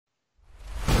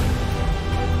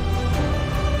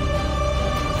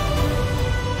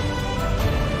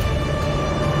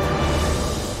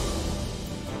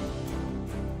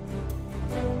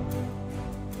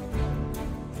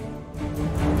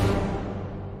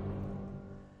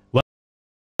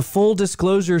Full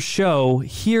Disclosure Show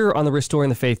here on the Restoring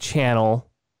the Faith channel.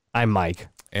 I'm Mike.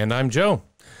 And I'm Joe.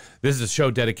 This is a show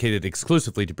dedicated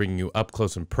exclusively to bringing you up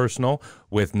close and personal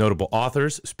with notable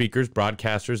authors, speakers,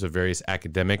 broadcasters of various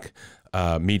academic,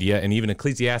 media, and even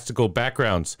ecclesiastical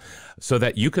backgrounds so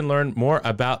that you can learn more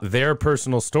about their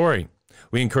personal story.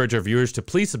 We encourage our viewers to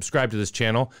please subscribe to this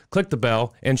channel, click the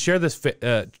bell, and share this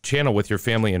channel with your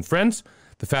family and friends.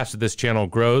 The faster this channel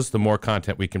grows, the more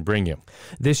content we can bring you.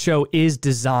 This show is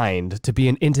designed to be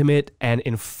an intimate and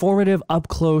informative,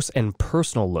 up-close and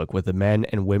personal look with the men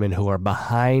and women who are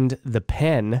behind the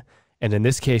pen, and in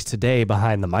this case today,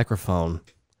 behind the microphone.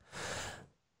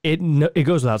 It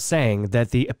goes without saying that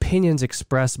the opinions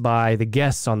expressed by the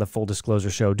guests on the Full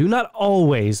Disclosure Show do not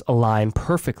always align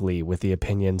perfectly with the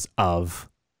opinions of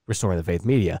Restoring the Faith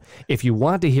Media. If you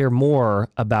want to hear more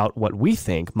about what we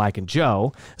think, Mike and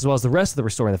Joe, as well as the rest of the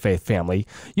Restoring the Faith family,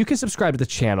 you can subscribe to the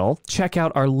channel, check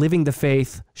out our Living the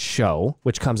Faith show,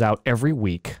 which comes out every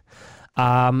week,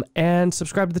 and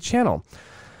subscribe to the channel.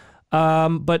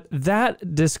 But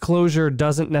that disclosure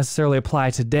doesn't necessarily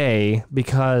apply today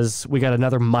because we got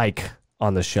another Mike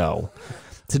on the show.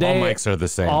 Today, all mics are the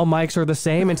same. All mics are the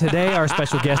same. And today, our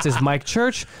special guest is Mike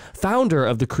Church, founder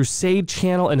of the Crusade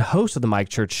Channel and host of the Mike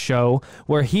Church Show,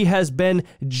 where he has been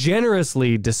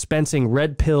generously dispensing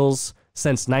red pills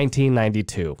since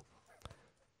 1992.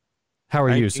 How are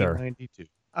you, sir? 1992.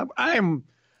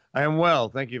 I am well.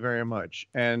 Thank you very much.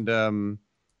 And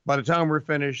by the time we're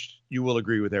finished, you will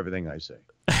agree with everything I say.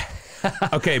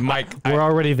 Okay, Mike. We're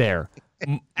already there.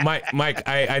 Mike,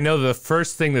 I know the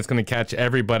first thing that's going to catch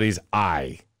everybody's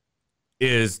eye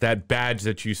is that badge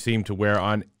that you seem to wear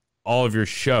on all of your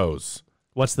shows.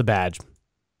 What's the badge?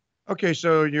 Okay,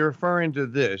 so you're referring to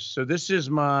this. So this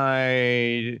is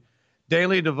my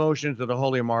daily devotion to the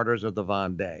Holy Martyrs of the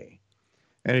Vendee.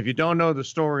 And if you don't know the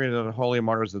story of the Holy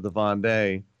Martyrs of the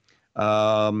Vendee,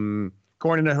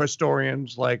 according to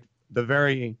historians like the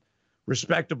very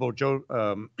respectable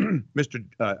Mr.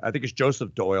 I think it's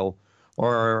Joseph Doyle,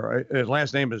 or his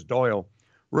last name is Doyle,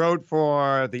 wrote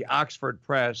for the Oxford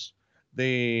Press,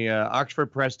 the Oxford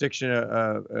Press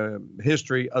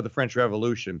history of the French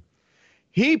Revolution.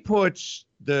 He puts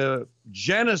the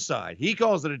genocide, he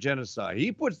calls it a genocide,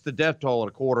 he puts the death toll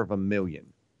at 250,000.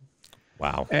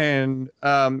 Wow. And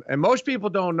most people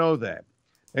don't know that.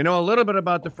 They know a little bit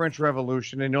about the French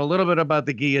Revolution. They know a little bit about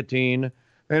the guillotine.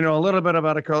 They know a little bit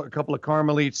about a couple of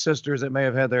Carmelite sisters that may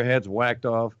have had their heads whacked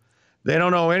off. They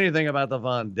don't know anything about the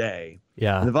Vendee.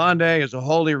 Yeah. The Vendee is a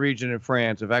holy region in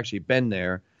France. I've actually been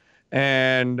there.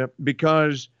 And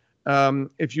because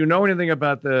if you know anything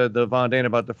about the Vendee and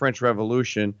about the French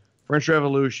Revolution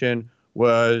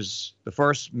was the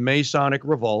first Masonic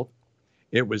revolt.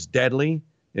 It was deadly.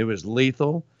 It was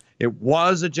lethal. It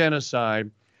was a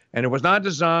genocide. And it was not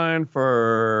designed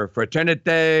for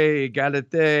fraternité,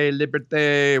 égalité,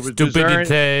 liberté. It was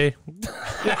stupidité.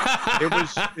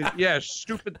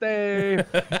 Stupidité.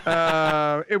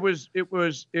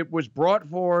 It was brought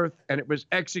forth and it was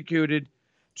executed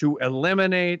to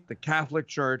eliminate the Catholic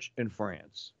Church in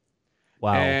France.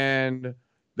 Wow. And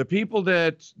the people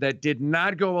that did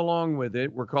not go along with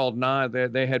it were called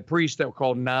they had priests that were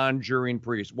called non-juring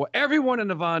priests. Well, everyone in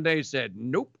the Vendee said,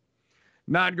 nope,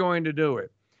 not going to do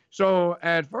it. So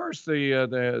at first,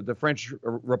 the French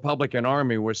Republican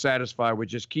Army was satisfied with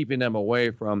just keeping them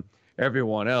away from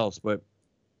everyone else. But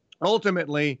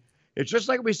ultimately, it's just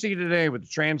like we see today with the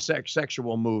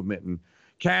transsexual movement and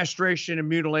castration and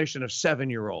mutilation of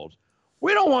 7-year-olds.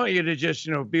 We don't want you to just,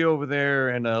 be over there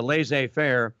and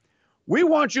laissez-faire. We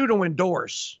want you to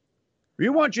endorse. We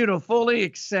want you to fully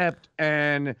accept.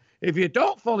 And if you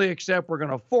don't fully accept, we're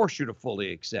going to force you to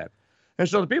fully accept. And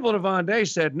so the people of the Vendee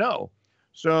said no.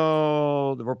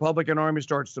 So the Republican Army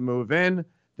starts to move in.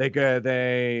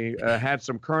 They had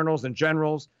some colonels and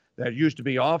generals that used to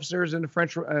be officers in the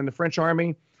French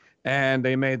Army, and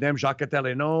they made them. Jacques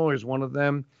Attalineau is one of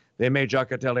them. They made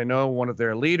Jacques Attalineau one of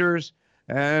their leaders,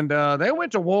 and they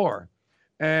went to war.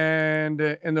 And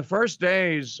in the first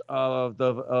days of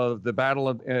the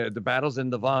battles in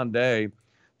the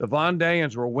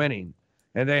Vendeans were winning,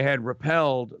 and they had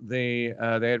repelled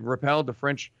the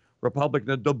French Republic,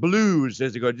 the blues,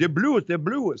 as they go, the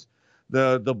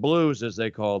blues, as they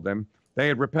called them. They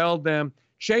had repelled them,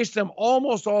 chased them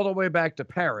almost all the way back to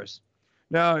Paris.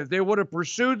 Now, if they would have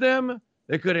pursued them,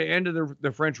 they could have ended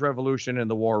the French Revolution and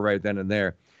the war right then and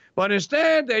there. But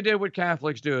instead, they did what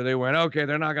Catholics do. They went, okay,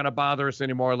 they're not going to bother us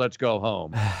anymore. Let's go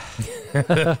home.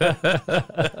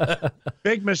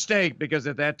 Big mistake, because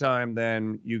at that time,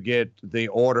 then you get the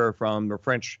order from the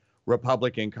French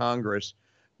Republican Congress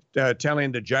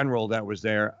telling the general that was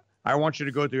there, I want you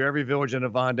to go through every village in the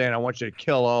Vendee, and I want you to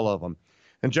kill all of them.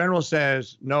 And General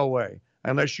says, no way.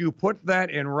 Unless you put that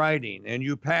in writing and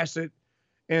you pass it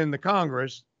in the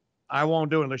Congress, I won't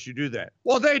do it unless you do that.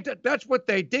 Well, that's what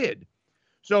they did.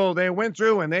 So they went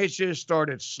through and they just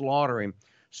started slaughtering.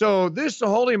 So the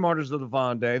Holy Martyrs of the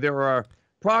Vendee, there are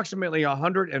approximately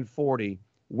 140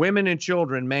 women and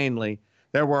children mainly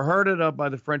that were herded up by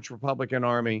the French Republican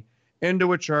Army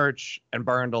into a church and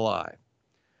burned alive.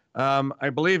 I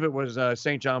believe it was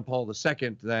St. John Paul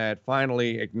II that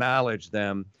finally acknowledged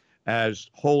them as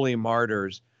holy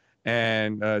martyrs.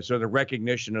 And so the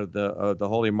recognition of the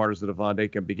Holy Martyrs of the Vendee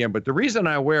can begin. But the reason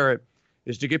I wear it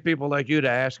is to get people like you to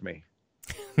ask me.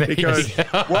 Because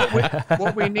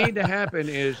what we need to happen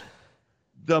is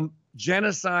the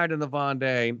genocide in the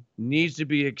Vendee needs to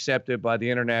be accepted by the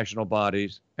international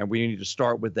bodies, and we need to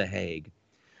start with The Hague.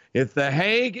 If The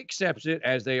Hague accepts it,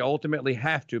 as they ultimately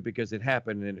have to because it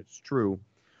happened and it's true,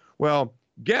 well,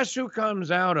 guess who comes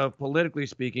out of, politically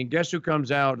speaking, guess who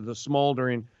comes out of the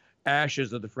smoldering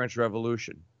ashes of the French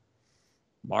Revolution?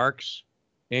 Marx,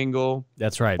 Engels.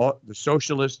 That's right. The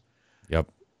socialists. Yep.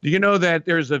 Do you know that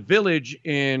there's a village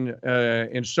in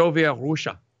Soviet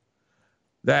Russia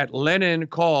that Lenin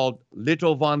called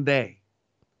Little Vendee?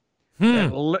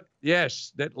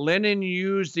 Yes, that Lenin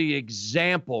used the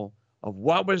example of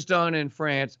what was done in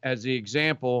France as the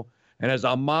example and as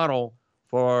a model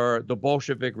for the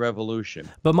Bolshevik Revolution.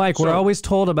 But Mike, we're always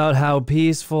told about how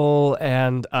peaceful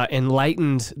and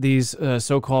enlightened these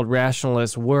so-called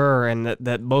rationalists were, and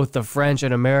that both the French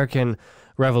and American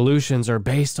revolutions are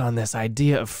based on this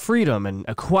idea of freedom and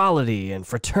equality and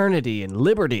fraternity and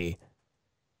liberty.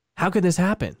 How could this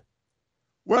happen?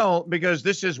 Well, because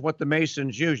this is what the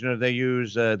Masons use. You know, they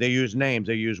use names,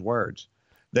 they use words.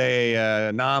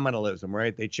 They nominalism,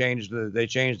 right? They change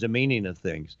the meaning of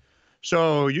things.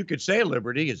 So you could say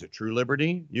liberty. Is it true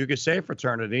liberty? You could say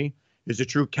fraternity. Is it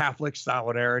true Catholic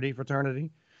solidarity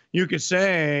fraternity? You could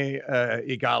say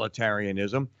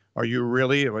egalitarianism. Are you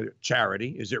really charity?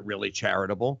 Is it really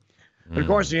charitable? And of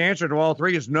course, the answer to all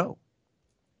three is no.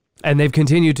 And they've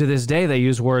continued to this day. They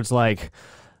use words like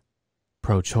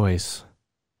pro-choice,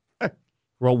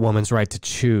 woman's right to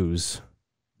choose,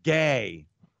 gay.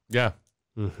 Yeah.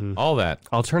 All that.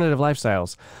 Alternative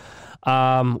lifestyles.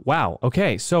 Wow.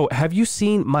 Okay. So have you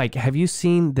seen, Mike, have you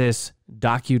seen this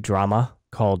docudrama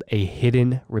called A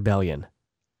Hidden Rebellion?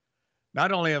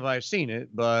 Not only have I seen it,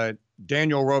 but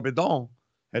Daniel Robidon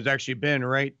has actually been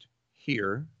right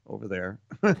here, over there.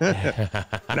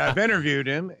 And I've interviewed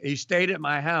him. He stayed at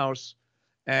my house,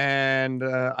 and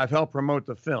I've helped promote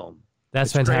the film.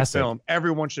 That's fantastic. A great film.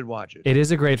 Everyone should watch it. It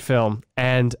is a great film,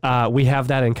 and we have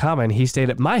that in common. He stayed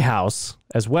at my house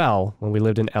as well when we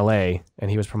lived in L.A., and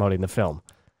he was promoting the film.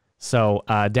 So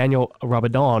Daniel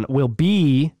Robidon will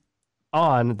be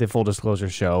on the Full Disclosure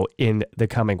Show in the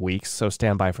coming weeks, so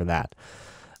stand by for that.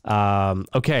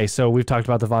 Okay, so we've talked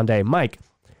about the Vendee. Mike,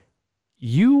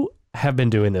 you have been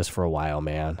doing this for a while,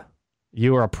 man.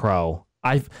 You are a pro.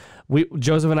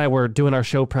 Joseph and I were doing our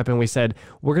show prep, and we said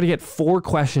we're gonna get 4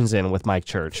 questions in with Mike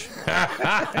Church.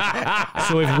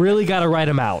 So we've really got to write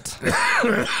him out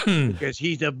because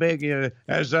he's a big,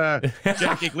 as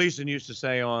Jackie Gleason used to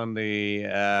say on the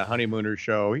Honeymooners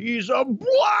show, he's a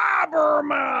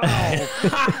blabbermouth.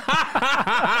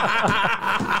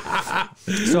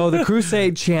 So the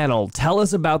Crusade Channel. Tell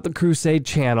us about the Crusade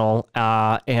Channel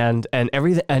and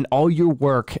everything and all your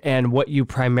work and what you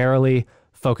primarily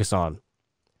focus on.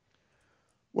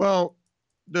 Well,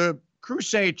 the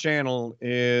Crusade Channel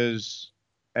is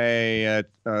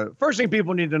first thing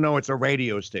people need to know, it's a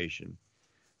radio station.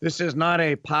 This is not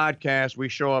a podcast. We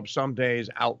show up some days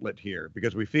outlet here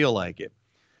because we feel like it.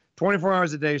 24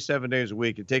 hours a day, 7 days a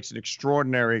week. It takes an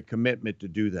extraordinary commitment to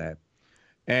do that.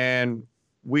 And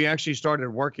we actually started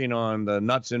working on the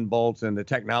nuts and bolts and the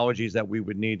technologies that we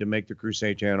would need to make the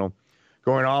Crusade Channel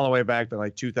going all the way back to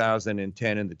like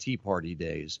 2010 in the Tea Party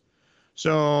days.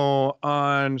 So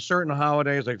on certain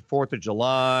holidays like 4th of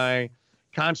July,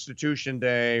 Constitution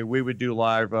Day, we would do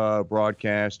live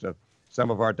broadcast of some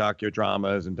of our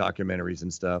docudramas and documentaries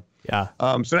and stuff. Yeah.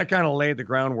 So that kind of laid the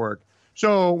groundwork.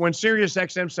 So when Sirius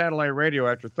XM Satellite Radio,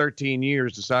 after 13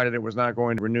 years, decided it was not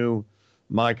going to renew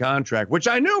my contract, which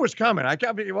I knew was coming. I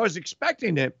was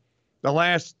expecting it the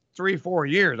last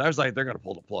 3-4 years. I was like, they're going to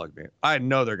pull the plug, man. I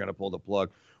know they're going to pull the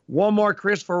plug. One more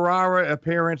Chris Ferrara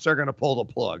appearance, they're going to pull the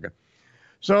plug.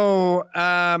 So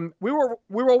we were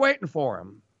waiting for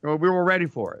him. We were ready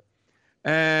for it.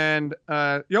 And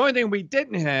the only thing we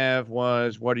didn't have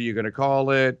was, what are you going to call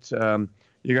it? You're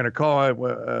going to call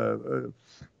it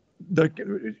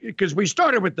because we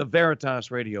started with the Veritas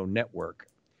Radio Network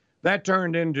That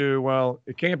turned into, well,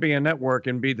 it can't be a network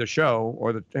and be the show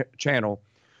or the channel.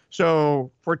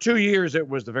 So for 2 years, it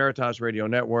was the Veritas Radio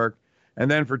Network. And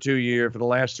then for the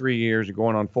last 3 years,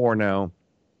 going on 4 now,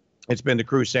 it's been the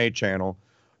Crusade Channel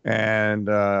and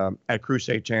at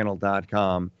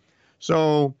crusadechannel.com.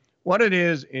 So what it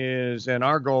is, and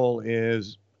our goal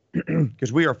is,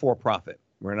 because we are for profit,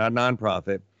 we're not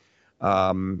nonprofit.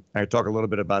 I talk a little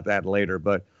bit about that later,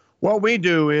 but what we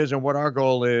do is, and what our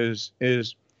goal is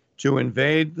to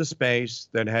invade the space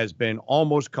that has been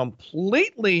almost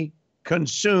completely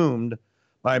consumed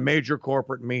by major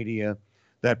corporate media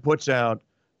that puts out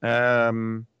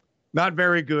not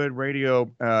very good radio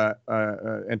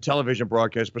and television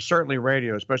broadcasts, but certainly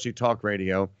radio, especially talk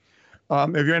radio.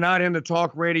 If you're not in the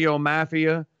talk radio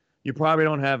mafia, you probably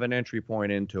don't have an entry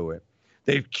point into it.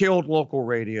 They've killed local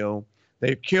radio.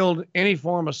 They've killed any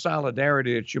form of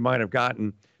solidarity that you might have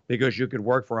gotten because you could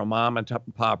work for a mom and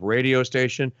pop radio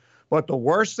station. But the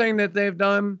worst thing that they've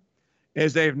done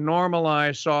is they've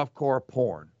normalized softcore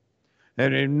porn.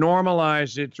 And they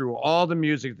normalize it through all the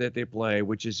music that they play,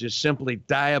 which is just simply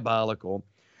diabolical.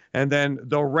 And then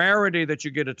the rarity that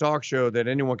you get a talk show that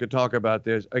anyone could talk about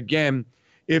this, again,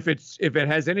 if it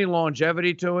has any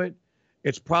longevity to it,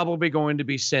 it's probably going to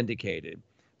be syndicated.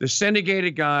 The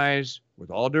syndicated guys,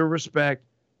 with all due respect,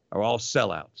 are all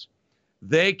sellouts.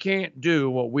 They can't do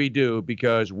what we do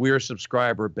because we're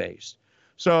subscriber based.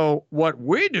 So what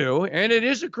we do, and it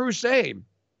is a crusade,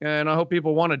 and I hope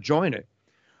people want to join it,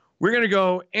 we're going to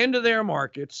go into their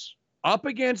markets, up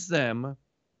against them,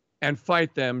 and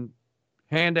fight them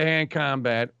hand-to-hand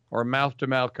combat or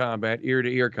mouth-to-mouth combat,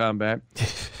 ear-to-ear combat,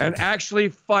 and actually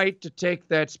fight to take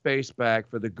that space back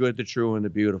for the good, the true, and the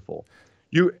beautiful.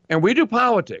 And we do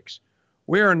politics.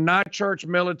 We are not church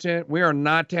militant. We are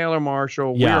not Taylor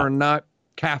Marshall. Yeah. We are not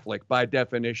Catholic by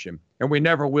definition, and we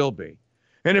never will be.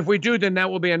 And if we do, then that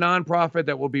will be a nonprofit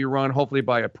that will be run hopefully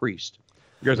by a priest,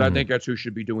 because I think that's who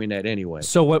should be doing that anyway.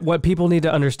 So what people need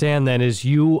to understand then is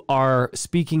you are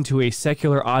speaking to a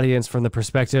secular audience from the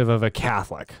perspective of a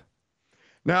Catholic.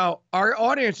 Now, our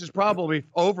audience is probably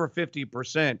over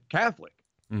 50% Catholic.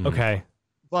 Okay.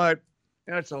 But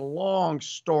that's a long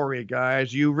story,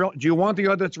 guys. Do you want the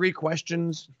other 3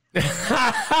 questions?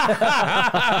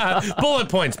 Bullet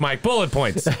points, Mike. Bullet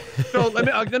points. So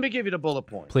let me give you the bullet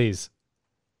point. Please.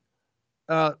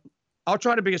 I'll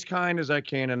try to be as kind as I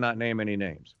can and not name any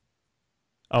names.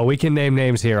 Oh, we can name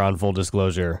names here on full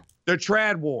disclosure. The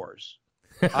Trad Wars.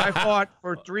 I fought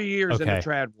for 3 years in the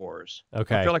Trad Wars.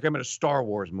 Okay. I feel like I'm in a Star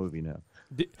Wars movie now.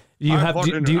 Do you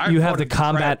have the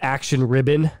combat action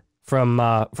ribbon from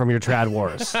your Trad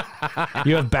Wars?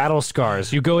 You have battle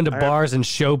scars. You go into bars and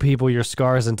show people your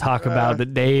scars and talk about the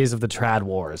days of the Trad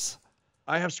Wars.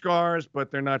 I have scars, but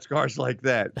they're not scars like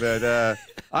that. But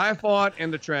I fought in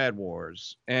the Trad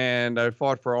Wars, and I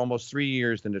fought for almost 3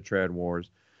 years in the Trad Wars.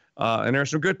 And there are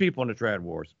some good people in the Trad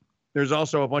Wars. There's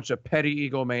also a bunch of petty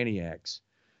egomaniacs.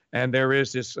 And there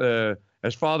is this,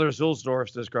 as Father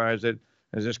Zulsdorf describes it,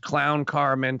 as this clown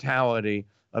car mentality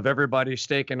of everybody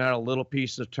staking out a little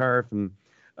piece of turf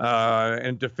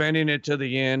and defending it to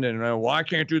the end. And, well, I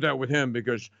can't do that with him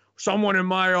because someone in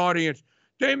my audience,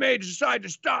 they may decide to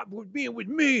stop being with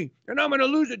me, and I'm going to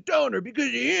lose a donor because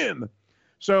of him.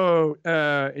 So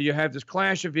you have this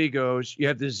clash of egos. You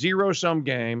have this zero-sum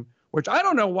game, which I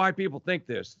don't know why people think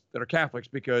this, that are Catholics,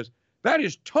 because that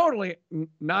is totally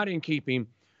not in keeping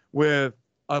with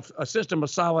a system of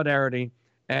solidarity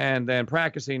and then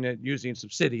practicing it using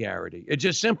subsidiarity. It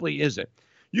just simply isn't.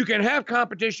 You can have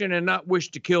competition and not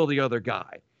wish to kill the other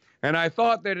guy. And I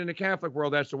thought that in the Catholic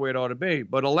world, that's the way it ought to be.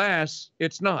 But alas,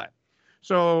 it's not.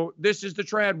 So this is the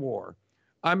Trad War.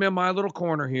 I'm in my little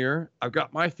corner here. I've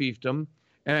got my fiefdom,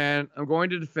 and I'm going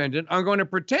to defend it. I'm going to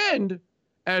pretend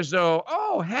as though,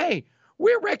 oh, hey,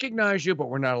 we recognize you, but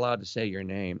we're not allowed to say your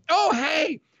name. Oh,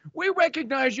 hey, we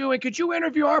recognize you, and could you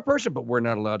interview our person? But we're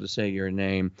not allowed to say your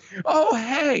name. Oh,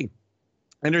 hey.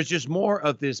 And there's just more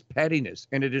of this pettiness,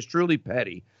 and it is truly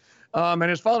petty. And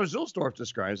as Father Zulsdorf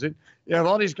describes it, you have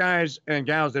all these guys and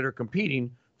gals that are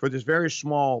competing for this very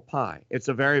small pie. It's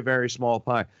a very, very small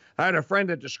pie. I had a friend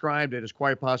that described it as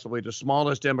quite possibly the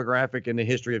smallest demographic in the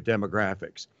history of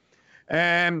demographics.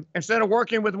 And instead of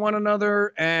working with one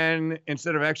another and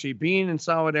instead of actually being in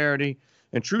solidarity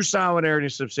and true solidarity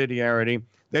and subsidiarity,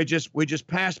 we just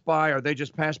pass by, or they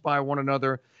just pass by one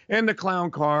another in the clown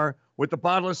car with the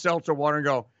bottle of seltzer water and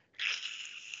go,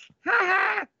 ha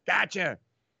ha, gotcha.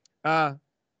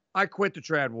 I quit the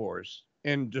Trad Wars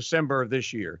in December of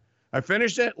this year. I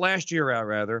finished it last year out,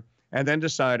 rather, and then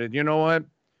decided, you know what?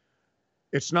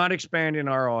 It's not expanding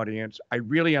our audience. I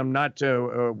really am not.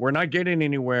 We're not getting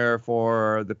anywhere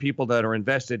for the people that are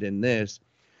invested in this,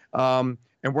 and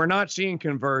we're not seeing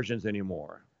conversions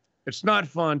anymore. It's not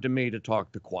fun to me to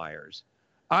talk to choirs.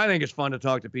 I think it's fun to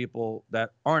talk to people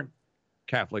that aren't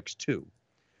Catholics too.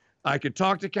 I could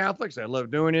talk to Catholics. I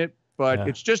love doing it, but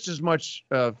it's just as much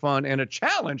fun and a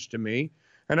challenge to me.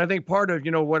 And I think part of,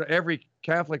 what every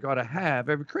Catholic ought to have,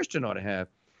 every Christian ought to have,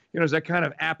 is that kind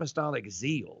of apostolic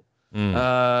zeal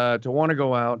to want to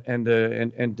go out and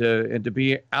to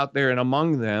be out there and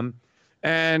among them.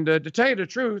 And to tell you the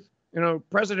truth,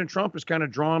 President Trump has kind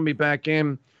of drawn me back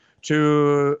in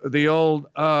to the old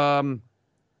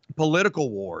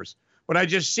political wars, but I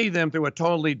just see them through a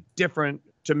totally different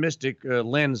Thomistic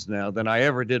lens now than I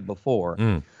ever did before.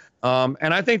 And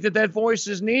I think that voice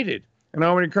is needed. And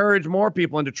I would encourage more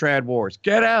people into trad wars.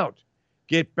 Get out.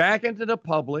 Get back into the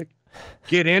public.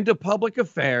 Get into public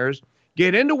affairs.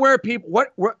 Get into where people,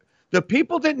 the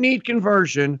people that need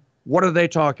conversion, what are they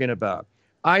talking about?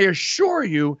 I assure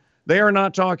you, they are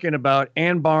not talking about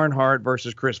Ann Barnhart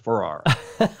versus Chris Farrar.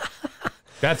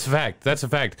 That's a fact. That's a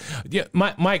fact. Yeah,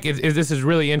 Mike, this is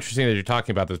really interesting that you're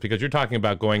talking about this, because you're talking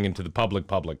about going into the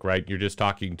public, right? You're just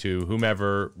talking to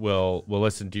whomever will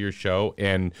listen to your show,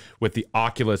 and with the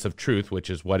oculus of truth, which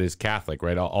is what is Catholic,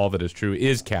 right? All that is true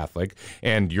is Catholic,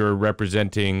 and you're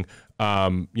representing,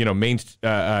 not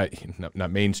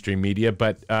mainstream media,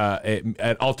 but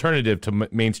an alternative to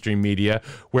mainstream media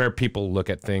where people look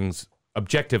at things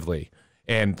objectively,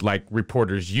 and like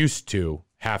reporters used to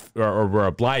have or were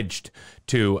obliged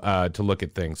to look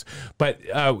at things. But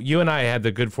you and I had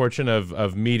the good fortune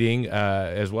of meeting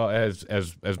as well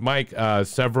as Mike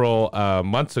several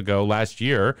months ago last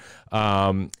year,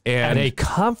 and at a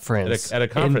conference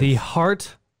in the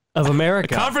heart of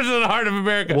America. A conference in the heart of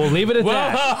America. We'll leave it at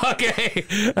that. Okay.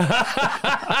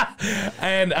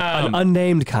 And an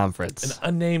unnamed conference.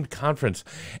 An unnamed conference.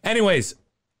 Anyways,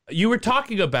 you were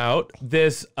talking about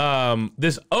this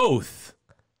this oath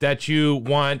that you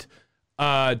want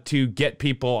to get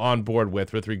people on board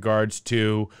with regards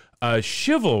to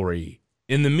chivalry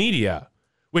in the media,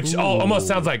 which almost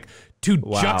sounds like to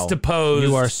juxtapose.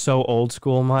 You are so old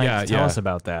school, Mike. Yeah, Tell us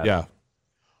about that. Yeah.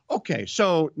 Okay,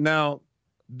 so now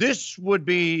this would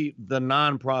be the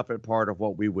nonprofit part of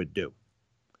what we would do.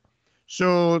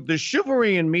 So the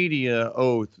chivalry in media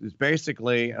oath is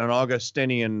basically an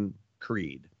Augustinian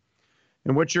creed.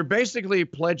 And what you're basically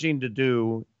pledging to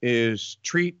do is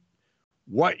treat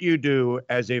what you do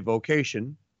as a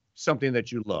vocation, something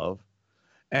that you love,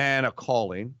 and a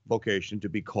calling, vocation, to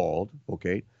be called,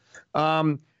 vocate,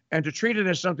 and to treat it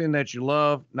as something that you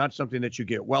love, not something that you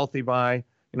get wealthy by.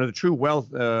 The true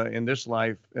wealth in this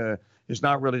life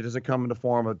doesn't come in the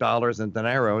form of dollars and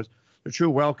dineros. The true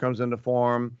wealth comes in the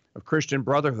form of Christian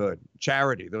brotherhood,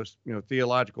 charity, those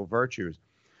theological virtues.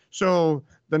 So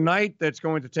the knight that's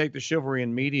going to take the chivalry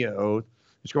and media oath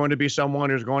is going to be someone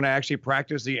who's going to actually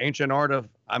practice the ancient art of,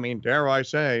 dare I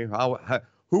say,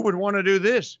 who would want to do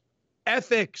this?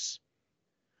 Ethics.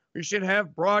 We should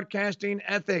have broadcasting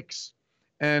ethics.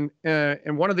 And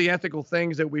one of the ethical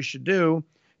things that we should do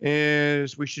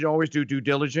is we should always do due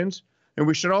diligence, and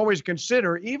we should always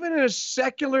consider, even in a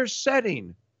secular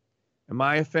setting, am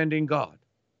I offending God?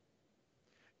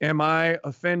 Am I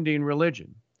offending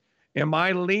religion? Am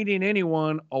I leading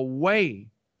anyone away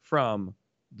from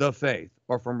the faith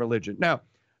or from religion? Now,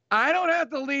 I don't have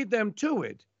to lead them to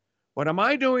it, but am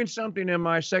I doing something in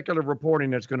my secular reporting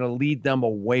that's going to lead them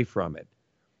away from it?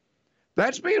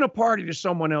 That's being a party to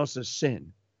someone else's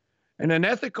sin. And an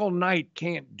ethical knight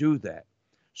can't do that.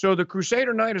 So the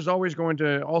Crusader Knight is always going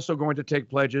to take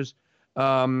pledges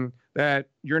that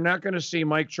you're not going to see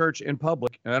Mike Church in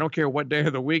public, and I don't care what day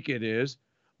of the week it is,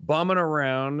 bumming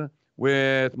around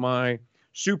with my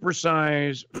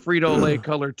supersized Frito-Lay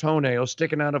colored toenails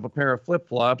sticking out of a pair of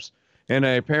flip-flops and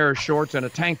a pair of shorts and a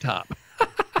tank top.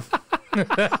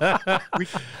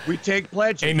 we take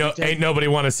pledges. Ain't nobody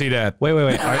want to see that. Wait.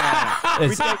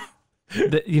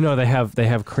 They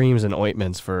have creams and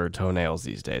ointments for toenails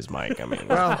these days, Mike.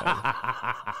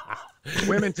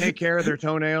 Women take care of their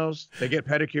toenails. They get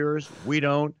pedicures. We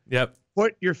don't. Yep.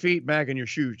 Put your feet back in your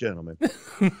shoes, gentlemen.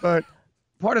 But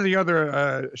part of the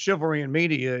other chivalry in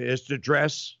media is to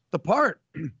dress the part.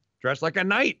 Dress like a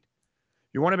knight.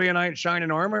 You want to be a knight in shining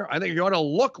armor? I think you ought to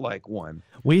look like one.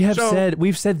 We've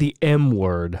said the M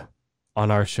word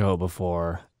on our show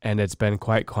before, and it's been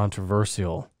quite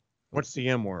controversial. What's the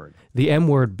M word? The M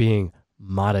word being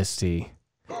modesty.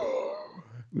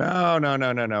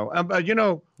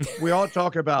 No. We all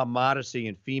talk about modesty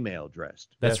in female dress.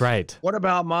 That's right. What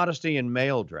about modesty in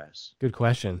male dress? Good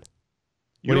question.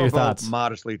 What are your both thoughts?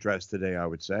 modestly dressed today, I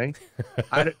would say.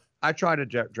 I try to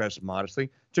dress modestly.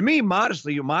 To me,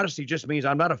 modesty just means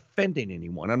I'm not offending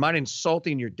anyone. I'm not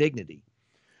insulting your dignity.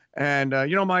 And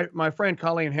my friend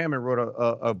Colleen Hammond wrote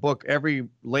a book every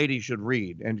lady should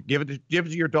read and give it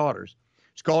to your daughters.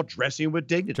 It's called Dressing with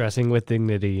Dignity. Dressing with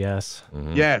Dignity, yes.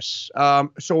 Mm-hmm. Yes. But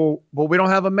we don't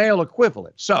have a male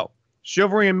equivalent. So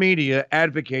Chivalry and Media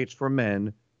advocates for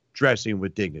men dressing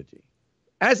with dignity,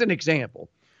 as an example.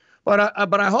 But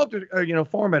I hope to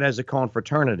form it as a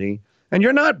confraternity, and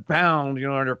you're not bound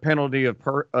under penalty of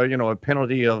a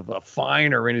penalty of a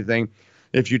fine or anything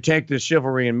if you take this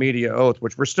Chivalry and Media oath,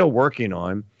 which we're still working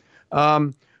on.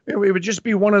 It would just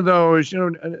be one of those.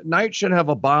 Knights should have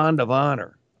a bond of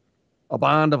honor, and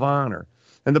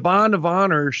the bond of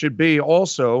honor should be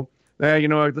also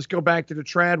let's go back to the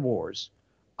trad wars.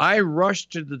 I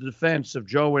rushed to the defense of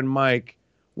Joe and Mike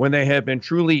when they had been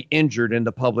truly injured in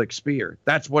the public sphere.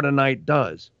 That's what a knight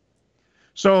does.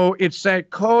 So it's that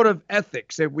code of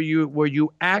ethics that where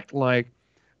you act like,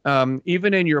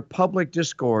 even in your public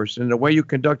discourse and the way you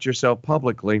conduct yourself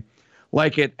publicly,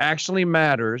 like it actually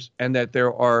matters, and that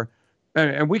there are,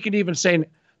 and we can even say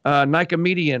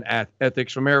Nicomedean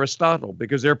ethics from Aristotle,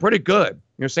 because they're pretty good.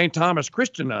 St. Thomas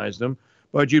Christianized them,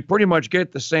 but you pretty much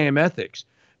get the same ethics.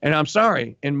 And I'm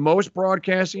sorry, in most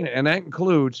broadcasting, and that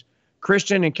includes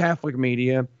Christian and Catholic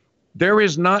media, there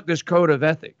is not this code of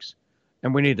ethics,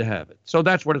 and we need to have it. So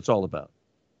that's what it's all about.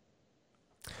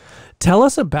 Tell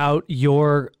us about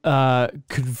your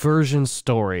conversion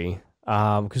story,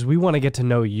 because we want to get to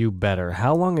know you better.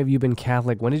 How long have you been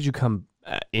Catholic? When did you come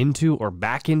into or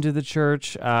back into the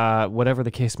church, whatever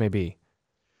the case may be?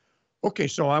 Okay,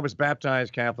 so I was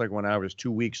baptized Catholic when I was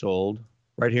 2 weeks old,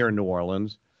 right here in New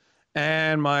Orleans.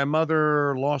 And my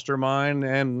mother lost her mind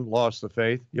and lost the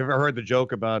faith. You ever heard the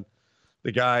joke about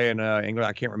the guy in England,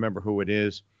 I can't remember who it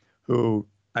is, who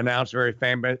announced very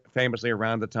famously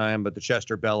around the time, but the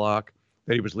Chester Belloc,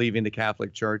 that he was leaving the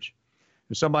Catholic Church.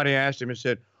 And somebody asked him and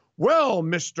said, well,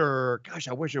 Mr. Gosh,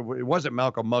 I wish it wasn't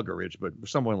Malcolm Muggeridge, but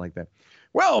someone like that.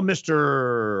 Well,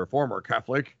 Mr. Former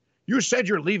Catholic, you said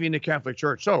you're leaving the Catholic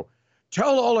Church. So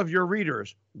tell all of your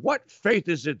readers, what faith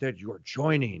is it that you're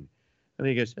joining? And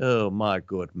he goes, oh, my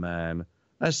good man.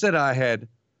 I said I had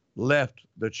left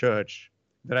the church,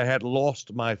 that I had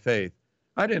lost my faith.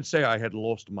 I didn't say I had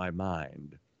lost my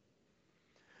mind.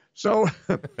 So,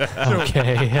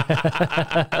 okay.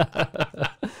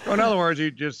 So in other words,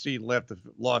 he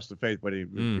lost the faith, but he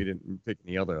didn't pick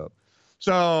any other up.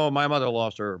 So my mother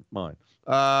lost her mind.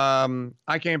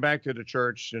 I came back to the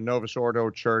church, the Novus Ordo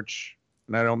Church,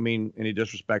 and I don't mean any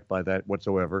disrespect by that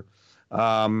whatsoever.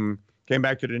 Came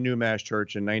back to the New Mass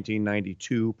Church in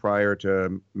 1992 prior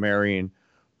to marrying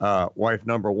wife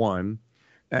number one.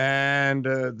 And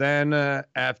then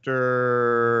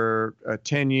after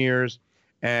 10 years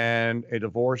and a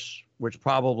divorce, which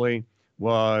probably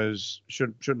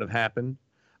shouldn't have happened,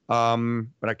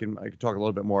 but I can talk a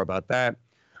little bit more about that.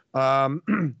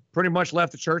 Pretty much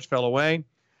left the church, fell away.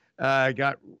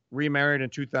 Got remarried in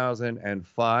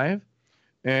 2005.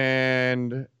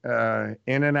 And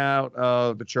in and out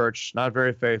of the church, not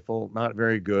very faithful, not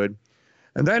very good.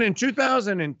 And then in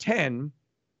 2010,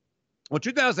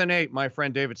 2008, my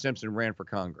friend David Simpson ran for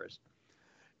Congress.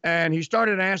 And he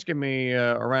started asking me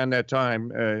around that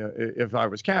time if I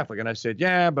was Catholic. And I said,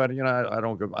 yeah, but,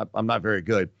 I'm not very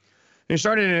good. And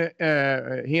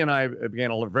he and I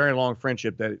began a very long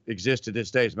friendship that exists to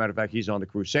this day. As a matter of fact, he's on the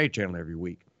Crusade Channel every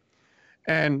week.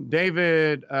 And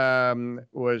David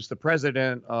was the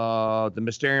president of the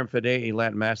Mysterium Fidei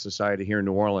Latin Mass Society here in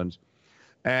New Orleans.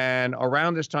 And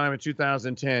around this time in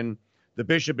 2010, the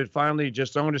bishop had finally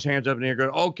just thrown his hands up in the air going,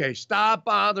 okay, stop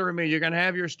bothering me. You're going to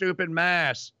have your stupid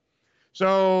mass.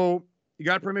 So he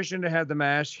got permission to have the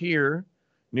mass here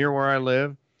near where I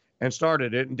live and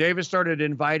started it. And David started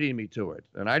inviting me to it.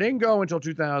 And I didn't go until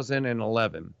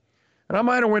 2011. And I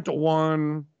might have went to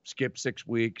one, skipped 6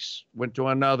 weeks, went to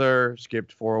another,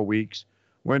 skipped 4 weeks,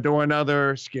 went to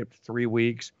another, skipped 3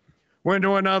 weeks, went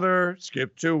to another,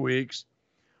 skipped 2 weeks,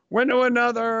 went to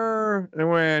another, and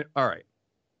went, all right,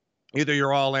 either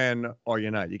you're all in or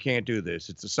you're not. You can't do this.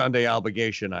 It's a Sunday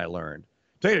obligation, I learned.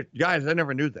 Tell you, guys, I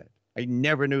never knew that. I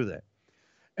never knew that.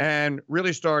 And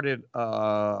really started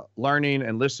learning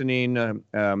and listening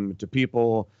to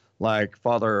people like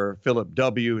Father Philip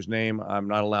W., whose name I'm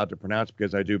not allowed to pronounce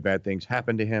because I do bad things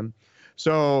happen to him.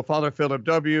 So Father Philip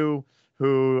W.,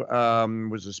 who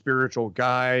was a spiritual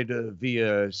guide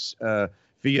via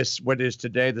what is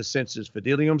today the Sensus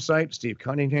Fidelium site, Steve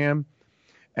Cunningham.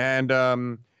 And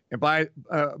by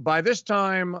this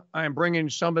time, I'm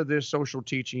bringing some of this social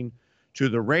teaching to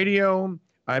the radio.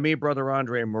 I meet Brother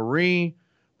Andre Marie,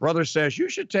 brother says, you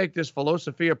should take this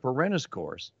Philosophia Perennis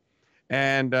course.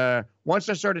 And once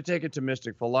I started taking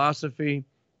Thomistic philosophy,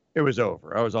 it was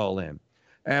over. I was all in.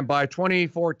 And by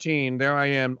 2014, there I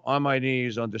am on my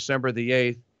knees on December the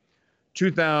 8th,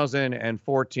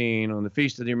 2014, on the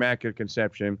Feast of the Immaculate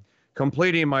Conception,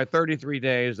 completing my 33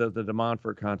 days of the De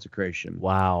Montfort consecration.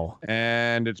 Wow.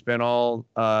 And it's been all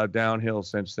downhill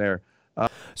since there.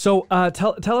 So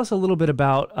tell us a little bit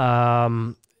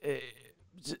about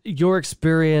your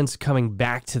experience coming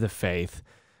back to the faith.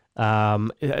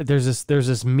 There's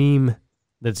this meme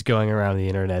that's going around the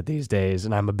internet these days,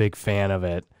 and I'm a big fan of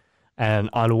it. And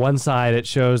on one side, it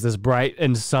shows this bright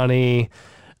and sunny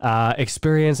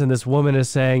experience, and this woman is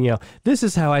saying, you know, this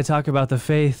is how I talk about the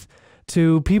faith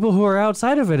to people who are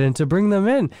outside of it and to bring them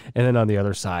in. And then on the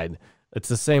other side, it's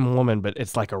the same woman, but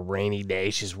it's like a rainy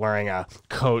day. She's wearing a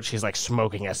coat. She's like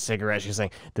smoking a cigarette. She's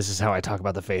saying, this is how I talk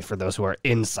about the faith for those who are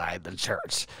inside the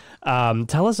church.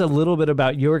 Tell us a little bit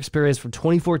about your experience from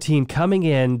 2014 coming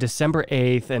in December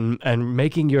 8th and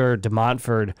making your De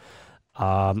Montfort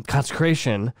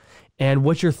consecration, and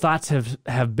what your thoughts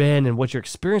have been and what your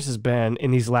experience has been in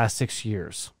these last 6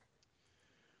 years.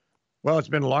 Well, it's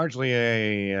been largely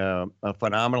a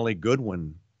phenomenally good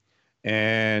one.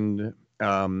 And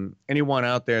anyone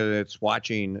out there that's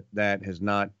watching that has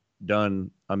not done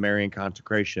a Marian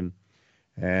consecration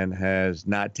and has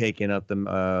not taken up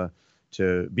the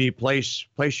to be place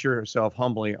yourself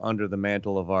humbly under the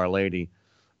mantle of Our Lady.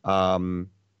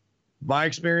 My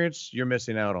experience, you're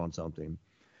missing out on something.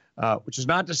 Which is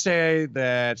not to say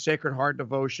that Sacred Heart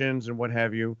devotions and what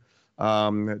have you,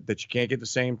 that you can't get the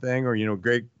same thing, or, you know,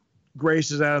 great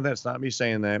graces out of that. It's not me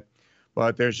saying that,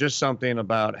 but there's just something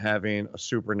about having a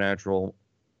supernatural,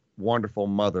 wonderful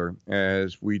mother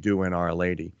as we do in Our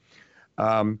Lady.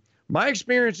 My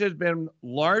experience has been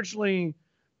largely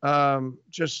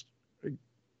just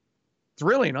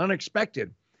thrilling,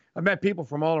 unexpected. I've met people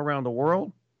from all around the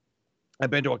world. I've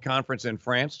been to a conference in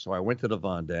France, so I went to the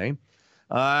Vendee.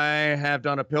 I have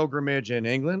done a pilgrimage in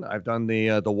England. I've done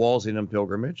the Walsingham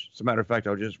pilgrimage. As a matter of fact,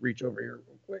 I'll just reach over here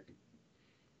real quick.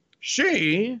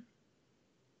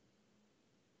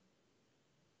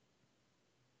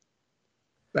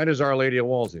 That is Our Lady of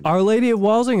Walsingham. Our Lady of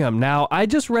Walsingham. Now, I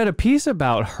just read a piece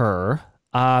about her.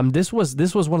 This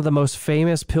was one of the most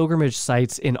famous pilgrimage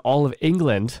sites in all of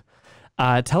England.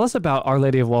 Tell us about Our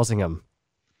Lady of Walsingham.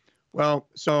 Well,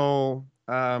 so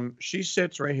she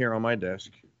sits right here on my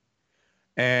desk.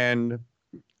 And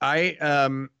I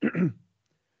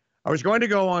was going to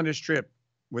go on this trip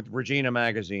with Regina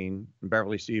Magazine and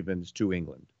Beverly Stevens to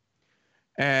England.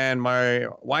 And my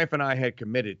wife and I had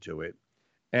committed to it.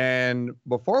 And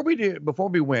before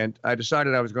we went, I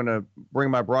decided I was going to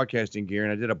bring my broadcasting gear,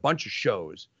 and I did a bunch of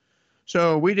shows.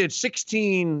 So we did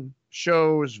 16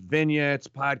 shows, vignettes,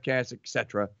 podcasts,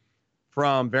 etc.,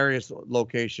 from various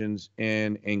locations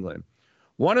in England.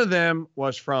 One of them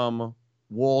was from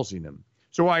Walsingham.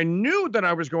 So I knew that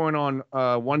I was going on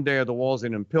one day of the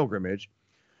Walsingham pilgrimage.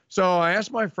 So I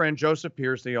asked my friend Joseph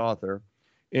Pierce, the author,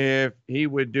 if he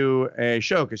would do a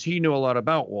show, because he knew a lot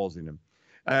about Walsingham.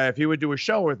 If he would do a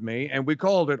show with me, and we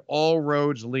called it All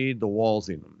Roads Lead to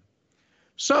Walsingham.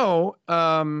 So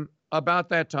about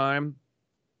that time,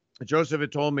 Joseph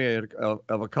had told me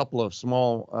of a couple of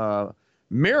small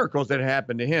miracles that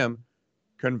happened to him.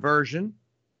 Conversion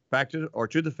back to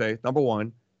the faith, number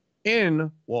one, in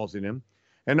Walsingham.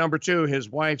 And number two, his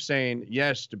wife saying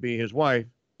yes to be his wife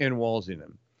in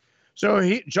Walsingham. So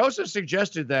Joseph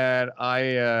suggested that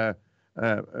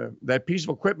that piece of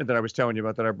equipment that I was telling you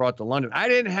about that I brought to London, I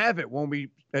didn't have it when we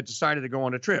had decided to go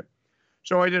on a trip.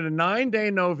 So I did a 9-day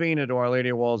novena to Our Lady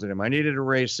of Walsingham. I needed to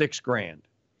raise $6,000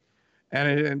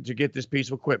 and to get this piece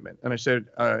of equipment. And I said,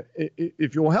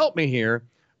 if you'll help me here,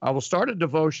 I will start a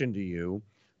devotion to you,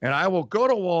 and I will go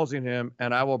to Walsingham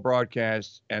and I will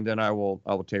broadcast, and then I will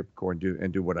tape record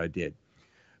and do what I did.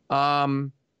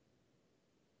 On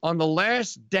the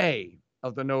last day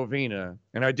of the novena,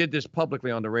 and I did this publicly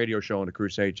on the radio show on the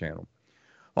Crusade Channel.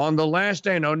 On the last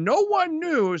day, now no one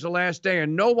knew it was the last day,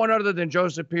 and no one other than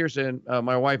Joseph Pearson,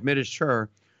 my wife, Middish Chur,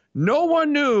 no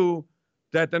one knew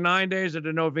that the 9 days of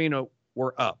the novena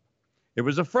were up. It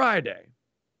was a Friday.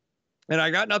 And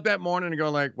I got up that morning and go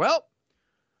like, well,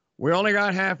 we only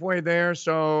got halfway there,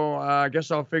 so I guess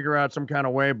I'll figure out some kind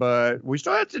of way, but we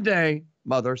still have today,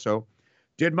 Mother, so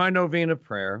did my novena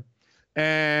prayer.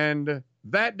 And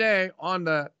that day, on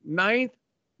the 9th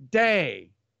day,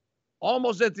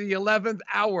 almost at the 11th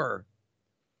hour,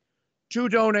 2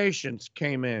 donations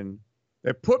came in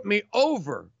that put me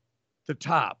over the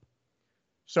top.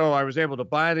 So I was able to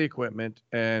buy the equipment,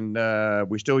 and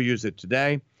we still use it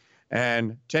today.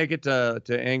 and take it to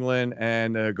England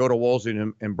and go to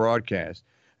Walsingham and broadcast.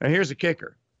 And here's the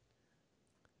kicker.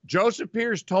 Joseph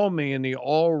Pierce told me in the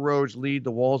All Roads Lead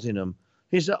to Walsingham,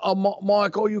 he said,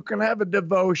 Michael, you can have a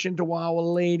devotion to Our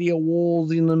Lady of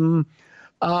Walsingham,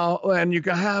 and you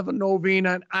can have a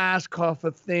novena and ask her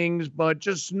for things, but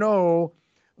just know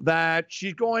that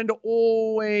she's going to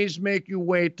always make you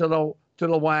wait till the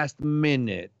last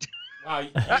minute. Wow,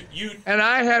 and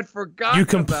I had forgotten. You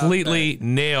completely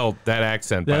nailed that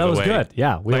accent. By that the was way, good.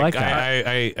 Yeah, we like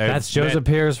that. That's Joseph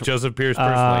Pierce. Joseph Pierce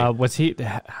personally. Was he?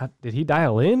 Did he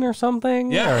dial in or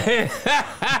something? Yeah.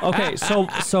 Okay,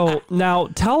 so now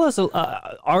tell us,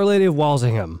 Our Lady of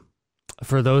Walsingham.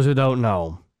 For those who don't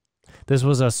know, this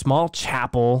was a small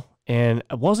chapel, and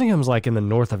Walsingham's like in the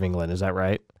north of England. Is that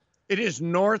right? It is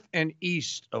north and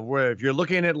east of where. If you're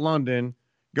looking at London,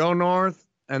 go north.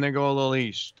 And then go a little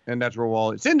east, and that's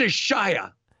where it's in the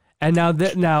Shire. And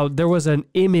now there was an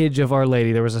image of Our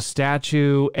Lady. There was a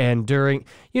statue, and during,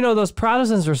 those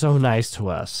Protestants are so nice to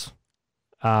us,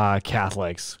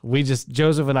 Catholics.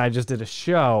 Joseph and I just did a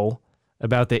show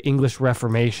about the English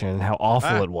Reformation and how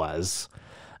awful it was.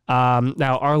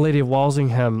 Now, Our Lady of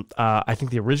Walsingham, I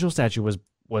think the original statue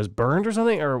was burned or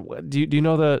something, or do you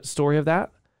know the story of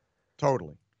that?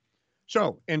 Totally.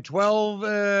 So in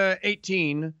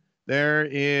 1218, there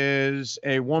is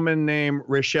a woman named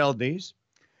Reesteblish,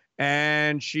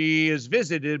 and she is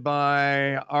visited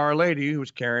by Our Lady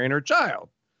who's carrying her child.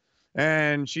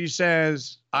 And she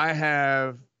says, I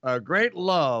have a great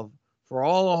love for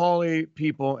all the holy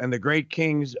people and the great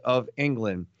kings of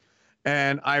England.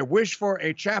 And I wish for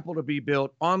a chapel to be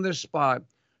built on this spot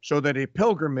so that a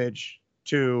pilgrimage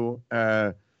to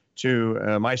I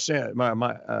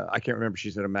can't remember. She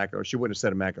said Immaculate. She wouldn't have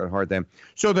said Immaculate Heart then.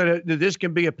 So that this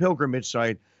can be a pilgrimage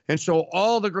site, and so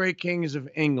all the great kings of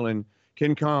England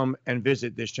can come and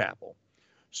visit this chapel.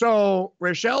 So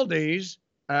Reesteblish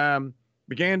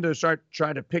began to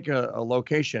try to pick a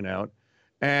location out,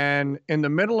 and in the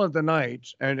middle of the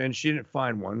night, and she didn't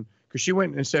find one because she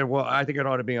went and said, "Well, I think it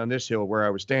ought to be on this hill where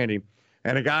I was standing."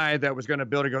 And a guy that was going to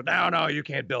build it goes, no, you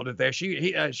can't build it there.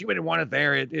 She wouldn't want it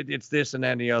there. It's this and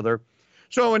that and the other.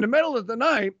 So in the middle of the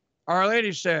night, Our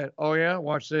Lady said, oh, yeah,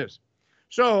 watch this.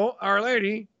 So Our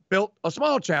Lady built a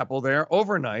small chapel there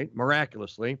overnight,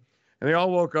 miraculously. And they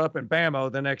all woke up and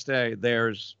bammo, the next day,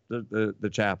 there's the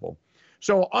chapel.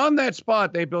 So on that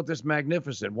spot, they built this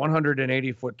magnificent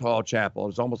 180-foot tall chapel.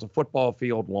 It's almost a football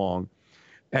field long.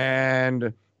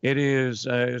 And it is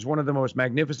one of the most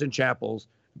magnificent chapels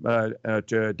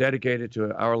dedicated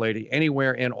to Our Lady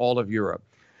anywhere in all of Europe.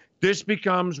 This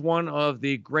becomes one of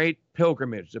the great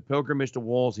pilgrimages, the pilgrimage to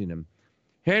Walsingham.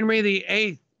 Henry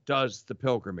VIII does the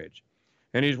pilgrimage,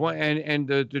 and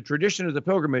the tradition of the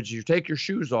pilgrimage is you take your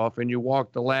shoes off and you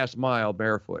walk the last mile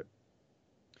barefoot.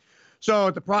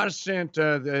 So the Protestant,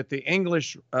 the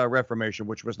English Reformation,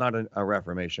 which was not a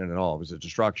Reformation at all, it was a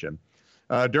destruction.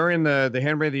 During the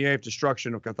Henry VIII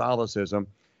destruction of Catholicism,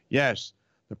 yes,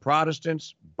 the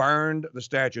Protestants burned the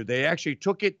statue. They actually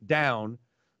took it down,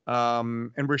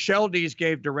 and Reesteblish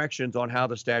gave directions on how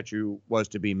the statue was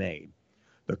to be made.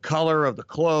 The color of the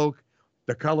cloak,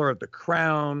 the color of the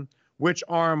crown, which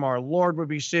arm our Lord would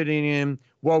be sitting in,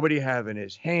 what would he have in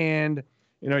his hand.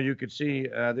 You could see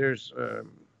there's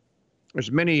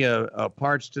many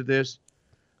parts to this.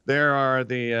 There are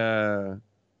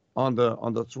on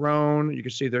the throne, you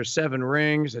can see there's 7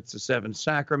 rings. It's the 7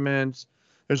 sacraments.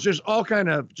 There's just all kind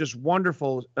of just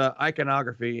wonderful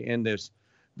iconography in this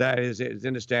that is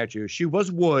in the statue. She was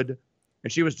wood,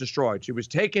 and she was destroyed. She was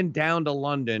taken down to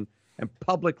London and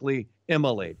publicly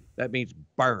immolated. That means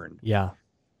burned. Yeah.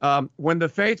 When the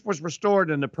faith was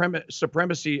restored and the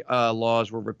supremacy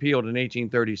laws were repealed in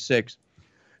 1836,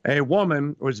 a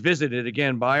woman was visited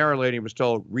again by Our Lady and was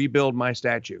told, rebuild my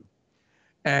statue.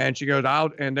 And she goes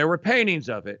out, and there were paintings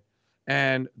of it.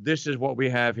 And this is what we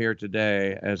have here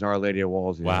today as Our Lady of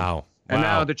Walsingham. Wow. And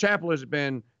now the chapel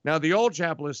the old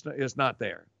chapel is not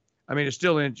there. I mean, it's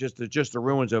still in just the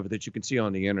ruins of it that you can see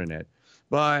on the internet.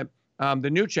 But the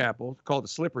new chapel, called the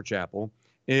Slipper Chapel,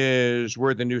 is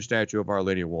where the new statue of Our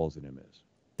Lady of Walsingham is.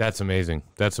 That's amazing.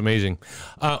 That's amazing.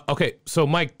 Okay, so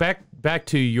Mike, back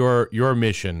to your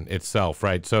mission itself,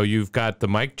 right? So you've got the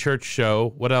Mike Church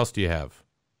Show. What else do you have?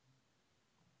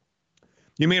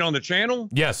 You mean on the channel?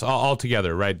 Yes, all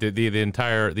together, right? The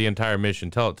entire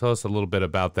mission. Tell us a little bit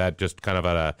about that, just kind of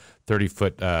at a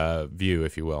 30-foot view,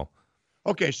 if you will.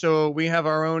 Okay, so we have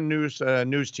our own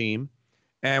news team,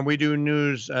 and we do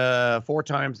news 4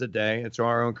 times a day. It's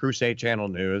our own Crusade Channel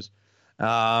news,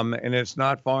 and it's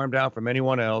not farmed out from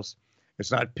anyone else.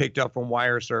 It's not picked up from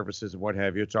wire services and what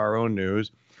have you. It's our own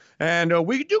news. And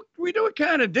we do it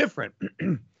kind of different.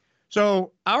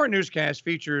 So our newscast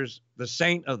features the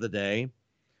saint of the day,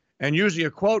 and usually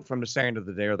a quote from the saint of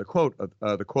the day, or the quote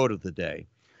of the day.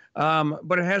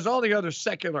 But it has all the other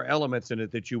secular elements in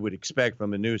it that you would expect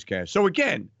from a newscast. So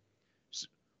again,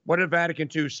 what did Vatican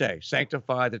II say?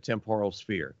 Sanctify the temporal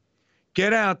sphere.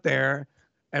 Get out there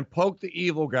and poke the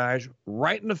evil guys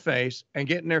right in the face and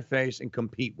get in their face and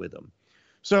compete with them.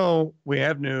 So we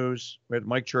have news. We have the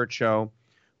Mike Church Show.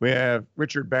 We have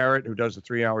Richard Barrett, who does a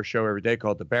 3-hour show every day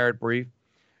called The Barrett Brief.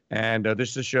 And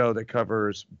this is a show that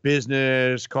covers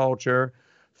business, culture,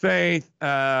 faith,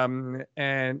 and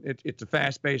it's a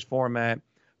fast-paced format.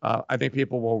 I think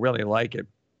people will really like it.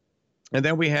 And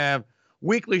then we have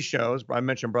weekly shows. I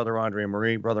mentioned Brother Andre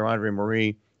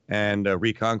Marie, and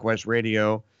Reconquest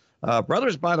Radio.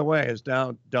 Brothers, by the way, has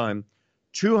now done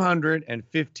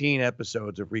 215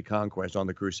 episodes of Reconquest on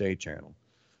the Crusade Channel.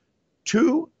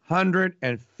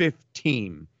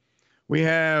 215. We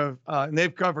have, and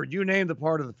they've covered, you name the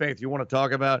part of the faith you want to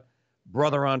talk about,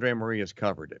 Brother Andre Marie has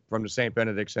covered it, from the St.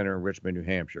 Benedict Center in Richmond, New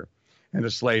Hampshire, and the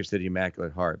Slaves to the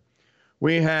Immaculate Heart.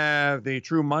 We have the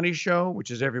True Money Show, which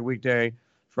is every weekday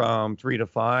from 3 to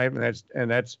 5,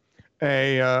 and that's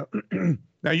a,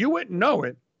 now you wouldn't know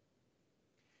it.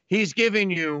 He's giving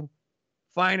you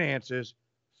finances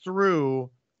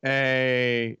through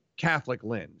a Catholic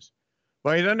lens,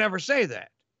 but he doesn't ever say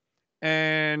that.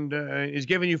 And he's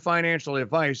giving you financial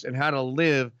advice and how to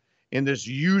live in this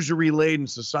usury-laden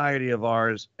society of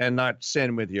ours and not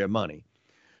sin with your money.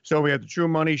 So we have the True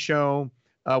Money Show.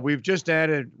 We've just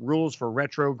added rules for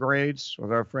retrogrades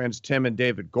with our friends Tim and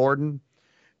David Gordon.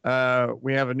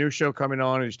 We have a new show coming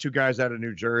on. These two guys out of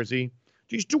New Jersey.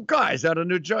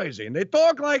 And they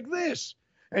talk like this.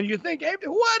 And you think, hey,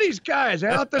 who are these guys?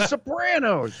 They're out the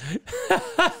Sopranos.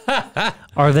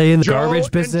 Are they in the garbage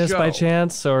business by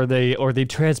chance, or the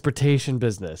transportation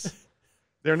business?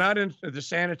 They're not in the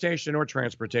sanitation or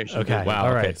transportation. Okay, business. Wow.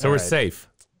 all Okay. right, So all we're right. safe.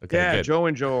 Okay, Yeah, good. Joe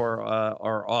and Joe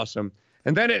are awesome.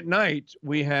 And then at night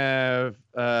we have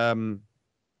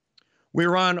we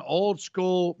run old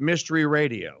school mystery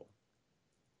radio.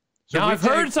 So Now, we I've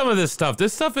heard some of this stuff.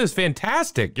 This stuff is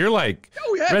fantastic. You're like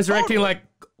resurrecting totally. like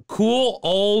cool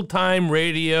old time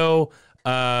radio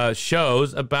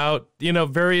shows about,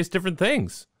 various different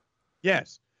things.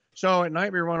 Yes. So at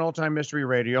night we run old time mystery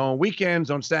radio. On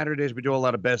weekends, on Saturdays, we do a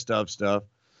lot of best of stuff.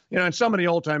 And some of the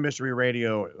old time mystery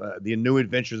radio, the new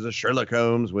adventures of Sherlock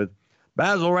Holmes with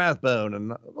Basil Rathbone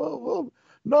and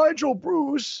Nigel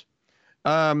Bruce.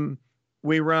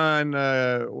 We run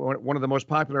one of the most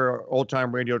popular old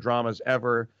time radio dramas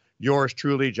ever. Yours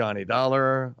truly, Johnny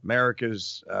Dollar,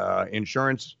 America's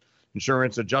insurance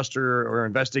adjuster or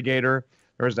investigator.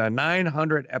 There's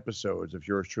 900 episodes of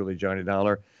Yours truly, Johnny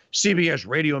Dollar. CBS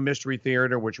Radio Mystery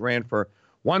Theater, which ran for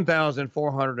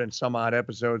 1,400 and some odd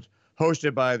episodes,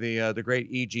 hosted by the great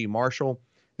E.G. Marshall.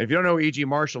 And if you don't know who E.G.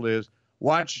 Marshall is,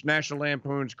 watch National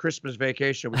Lampoon's Christmas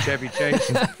Vacation with Chevy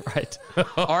Chase. Right.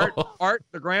 Art,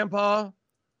 the grandpa,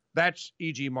 that's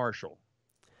E.G. Marshall.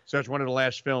 So it's one of the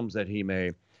last films that he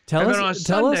made. Tell and us, then on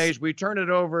tell Sundays, us. we turn it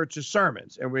over to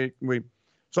sermons, and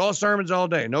it's all sermons all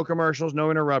day, no commercials,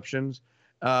 no interruptions.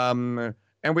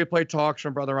 And we play talks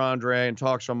from Brother Andre and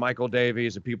talks from Michael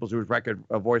Davies and people whose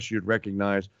a voice you'd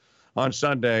recognize on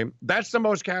Sunday. That's the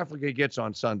most Catholic it gets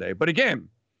on Sunday. But again,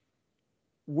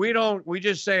 we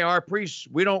just say our priests,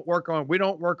 we don't work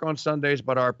on Sundays,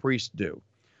 but our priests do.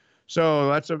 So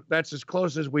that's as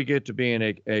close as we get to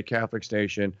being a Catholic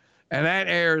station. And that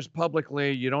airs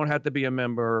publicly. You don't have to be a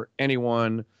member.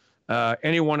 Anyone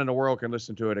in the world can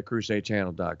listen to it at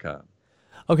crusadechannel.com.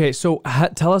 Okay, so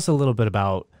tell us a little bit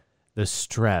about the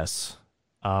stress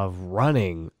of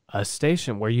running a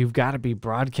station where you've got to be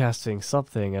broadcasting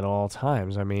something at all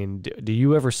times. I mean, do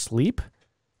you ever sleep?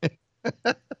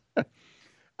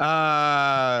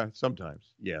 Sometimes.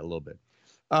 Yeah, a little bit.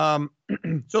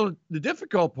 So the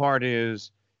difficult part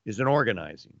is in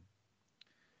organizing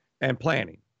and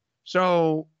planning.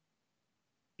 So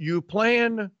you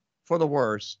plan for the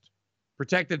worst,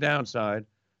 protect the downside.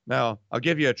 Now, I'll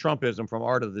give you a Trumpism from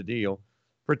Art of the Deal.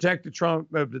 Protect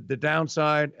the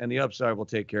downside, and the upside will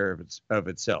take care of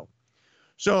itself.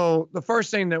 So the first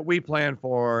thing that we plan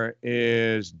for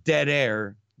is dead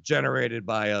air generated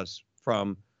by us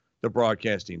from the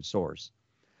broadcasting source.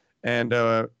 And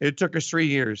it took us 3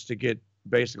 years to get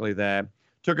basically that.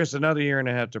 Took us another year and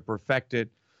a half to perfect it.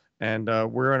 And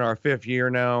we're in our 5th year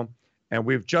now, and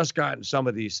we've just gotten some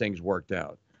of these things worked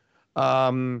out.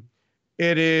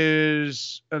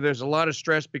 There's a lot of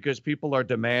stress because people are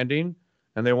demanding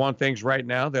and they want things right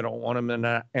now. They don't want them in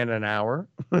an hour.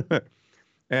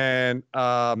 And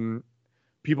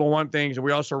people want things, and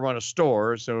we also run a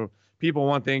store, so people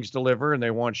want things delivered, and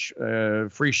they want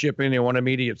free shipping, they want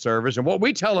immediate service. And what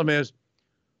we tell them is,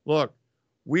 look,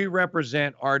 we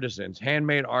represent artisans,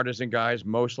 handmade artisan guys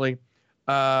mostly.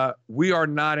 We are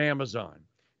not Amazon.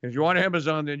 If you want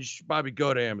Amazon, then you should probably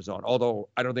go to Amazon, although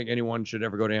I don't think anyone should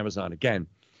ever go to Amazon again.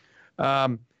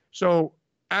 So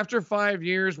after 5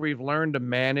 years, we've learned to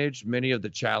manage many of the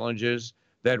challenges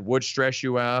that would stress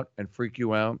you out and freak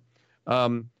you out.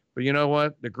 But you know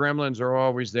what? The gremlins are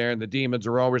always there, and the demons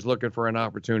are always looking for an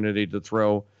opportunity to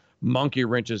throw monkey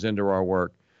wrenches into our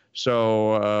work.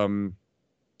 So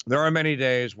there are many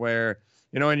days where,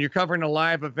 and you're covering a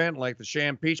live event like the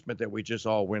Shampeachment that we just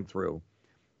all went through.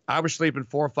 I was sleeping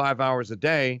 4 or 5 hours a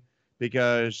day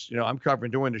because, I'm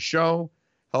doing the show,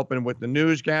 helping with the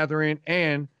news gathering,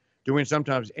 and doing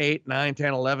sometimes 8, 9,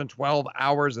 10, 11, 12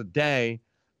 hours a day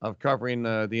of covering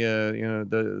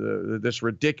this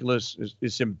ridiculous,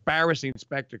 this embarrassing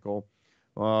spectacle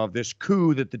of this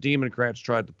coup that the Democrats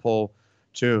tried to pull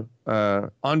to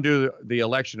undo the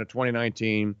election of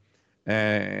 2019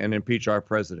 and impeach our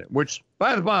president, which,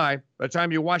 by the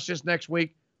time you watch this next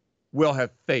week, will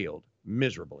have failed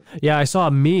miserably. Yeah, I saw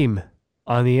a meme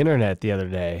on the internet the other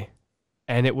day,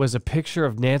 and it was a picture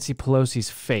of Nancy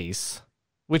Pelosi's face,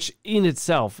 which in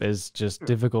itself is just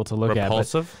difficult to look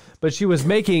Repulsive? at. But she was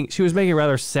making a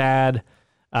rather sad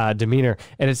demeanor,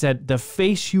 and it said, "The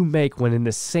face you make when in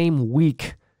the same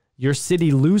week your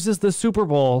city loses the Super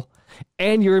Bowl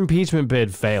and your impeachment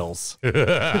bid fails."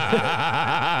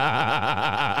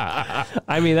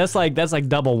 I mean, that's like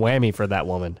double whammy for that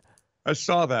woman. I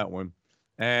saw that one,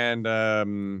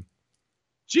 and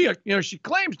she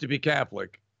claims to be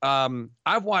Catholic.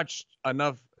 I've watched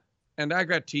enough, and I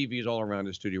got TVs all around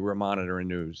the studio. We're monitoring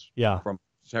news, from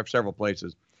several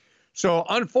places. So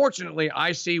unfortunately,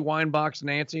 I see Winebox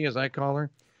Nancy, as I call her.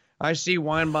 I see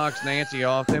Winebox Nancy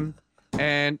often.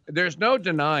 And there's no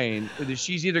denying that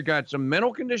she's either got some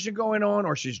mental condition going on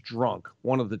or she's drunk,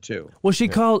 one of the two. Well, she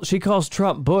calls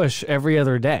Trump Bush every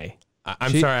other day.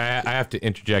 I'm sorry, I have to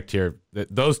interject here.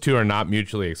 Those two are not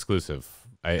mutually exclusive.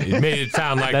 It made it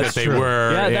sound like that they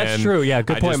were. Yeah, that's true. Yeah,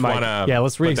 good point, Mike. Yeah,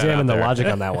 let's re-examine the logic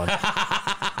on that one.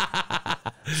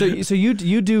 So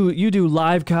you do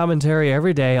live commentary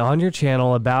every day on your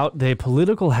channel about the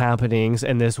political happenings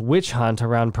and this witch hunt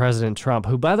around President Trump,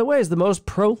 who, by the way, is the most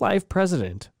pro-life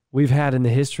president we've had in the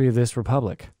history of this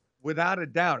republic. Without a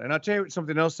doubt. And I'll tell you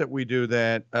something else that we do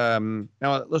that,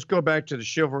 now let's go back to the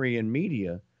chivalry in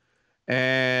media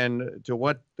and to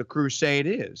what the crusade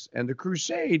is. And the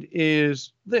crusade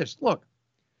is this. Look,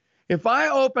 if I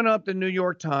open up the New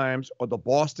York Times or the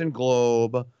Boston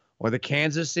Globe or the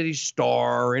Kansas City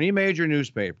Star or any major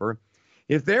newspaper,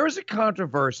 if there is a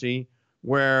controversy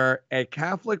where a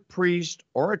Catholic priest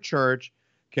or a church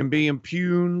can be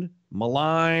impugned,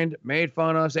 maligned, made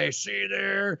fun of, say, see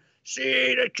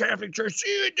the Catholic Church,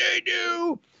 see what they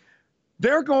do,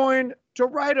 they're going to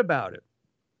write about it.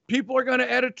 People are going to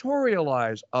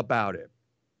editorialize about it.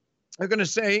 They're going to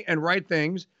say and write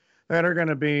things that are going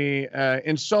to be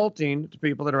insulting to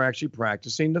people that are actually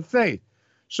practicing the faith.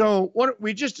 So what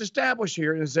we just established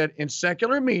here is that in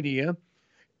secular media,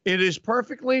 it is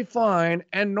perfectly fine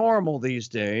and normal these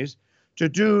days to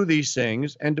do these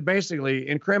things and to basically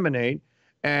incriminate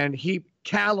and heap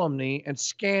calumny and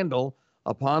scandal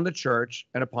upon the church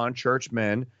and upon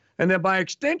churchmen, and then by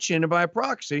extension and by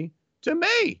proxy to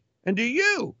me and to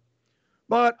you.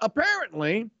 But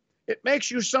apparently, it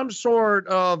makes you some sort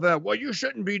of, well, you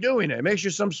shouldn't be doing it. It makes you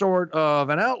some sort of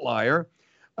an outlier.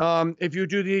 If you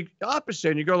do the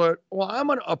opposite and you go, well, I'm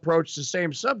going to approach the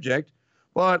same subject,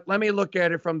 but let me look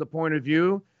at it from the point of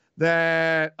view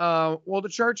that, well, the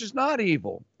church is not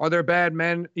evil. Are there bad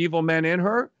men, evil men in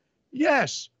her?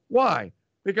 Yes. Why?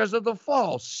 Because of the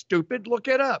fall. Stupid. Look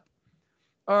it up.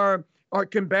 Or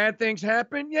can bad things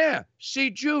happen? Yeah. See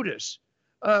Judas.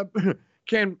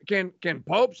 Can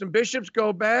popes and bishops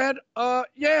go bad?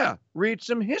 Yeah. Read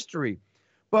some history.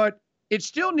 But it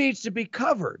still needs to be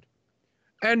covered.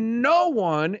 And no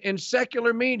one in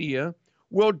secular media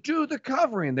will do the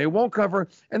covering. They won't cover,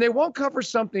 and they won't cover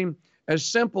something as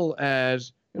simple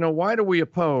as, why do we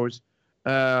oppose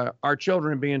our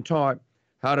children being taught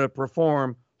how to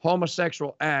perform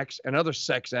homosexual acts and other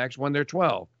sex acts when they're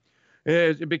 12?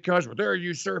 Is it because they're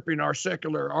usurping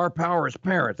our power as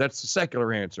parents? That's the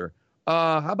secular answer.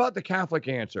 How about the Catholic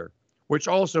answer, which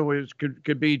also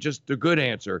could be just the good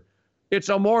answer? It's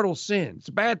a mortal sin. It's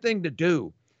a bad thing to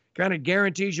do. Kind of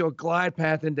guarantees you a glide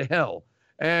path into hell.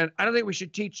 And I don't think we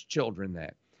should teach children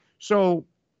that. So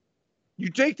you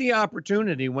take the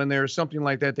opportunity when there's something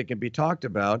like that that can be talked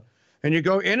about, and you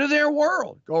go into their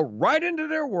world, go right into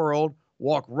their world,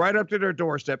 walk right up to their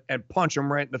doorstep and punch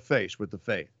them right in the face with the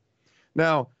faith.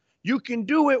 Now, you can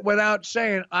do it without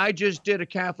saying, I just did a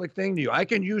Catholic thing to you. I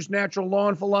can use natural law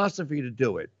and philosophy to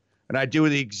do it. And I do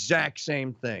the exact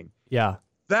same thing. Yeah.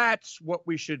 That's what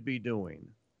we should be doing.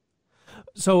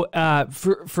 So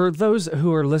for those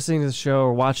who are listening to the show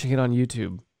or watching it on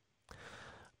YouTube,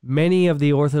 many of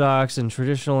the Orthodox and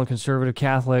traditional and conservative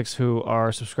Catholics who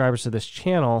are subscribers to this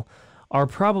channel are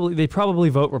probably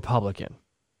vote Republican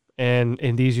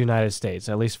in these United States,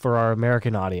 at least for our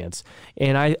American audience.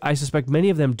 And I suspect many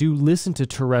of them do listen to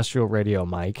terrestrial radio,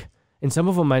 Mike, and some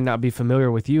of them might not be familiar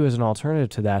with you as an alternative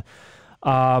to that.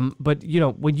 But, you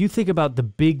know, when you think about the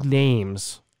big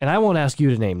names, and I won't ask you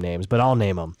to name names, but I'll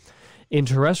name them. In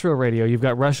terrestrial radio, you've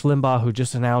got Rush Limbaugh, who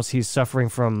just announced he's suffering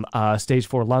from stage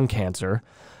 4 lung cancer.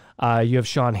 You have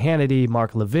Sean Hannity,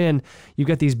 Mark Levin. You've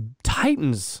got these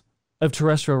titans of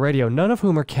terrestrial radio, none of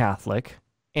whom are Catholic,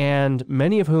 and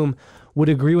many of whom would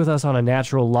agree with us on a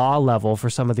natural law level for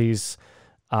some of these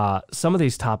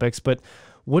topics. But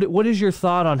what is your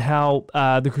thought on how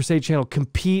the Crusade Channel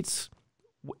competes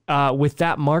with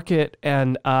that market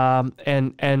and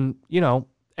you know,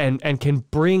 and can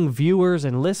bring viewers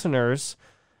and listeners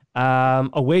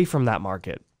away from that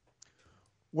market?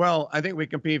 Well, I think we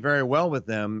compete very well with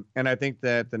them, and I think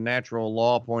that the natural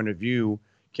law point of view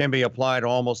can be applied to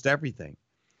almost everything.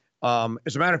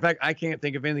 As a matter of fact, I can't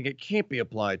think of anything it can't be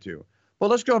applied to. But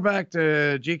let's go back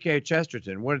to G.K.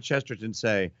 Chesterton. What did Chesterton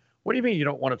say? What do you mean you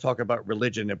don't want to talk about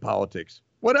religion and politics?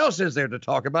 What else is there to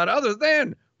talk about other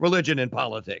than religion and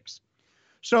politics?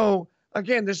 So,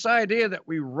 again, this idea that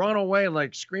we run away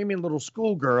like screaming little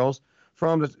schoolgirls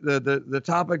from the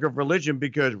topic of religion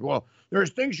because, well,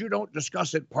 there's things you don't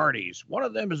discuss at parties. One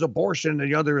of them is abortion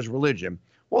and the other is religion.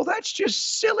 Well, that's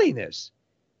just silliness.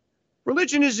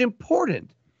 Religion is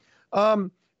important.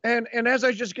 And as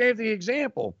I just gave the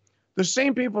example, the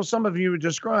same people some of you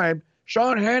described,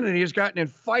 Sean Hannity has gotten in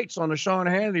fights on the Sean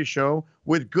Hannity show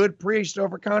with good priests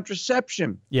over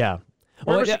contraception. Yeah.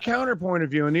 Well, there's a counterpoint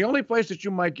of view, and the only place that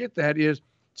you might get that is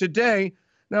today.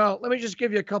 Now, let me just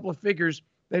give you a couple of figures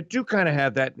that do kind of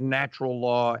have that natural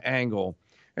law angle.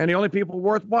 And the only people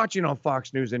worth watching on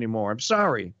Fox News anymore, I'm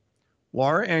sorry,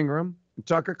 Laura Ingraham and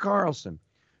Tucker Carlson.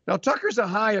 Now, Tucker's a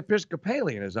high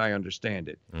Episcopalian, as I understand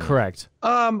it. Correct.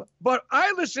 But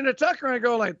I listen to Tucker and I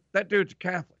go like, that dude's a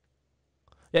Catholic.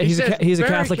 Yeah, he's a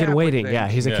Catholic in waiting. things. Yeah,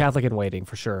 he's a Catholic in waiting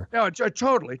for sure. No,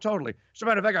 totally. As a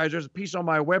matter of fact, guys, there's a piece on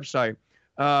my website,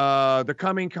 the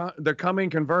coming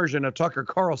conversion of Tucker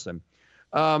Carlson,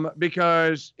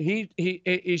 because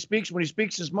he speaks when he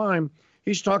speaks his mind.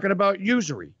 He's talking about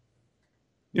usury.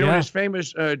 You know, his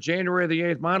famous January the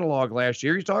 8th monologue last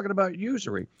year, he's talking about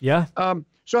usury. Yeah.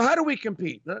 So how do we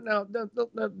compete? Now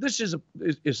this is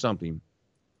something.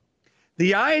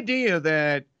 The idea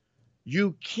that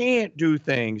you can't do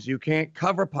things, you can't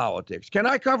cover politics. Can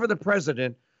I cover the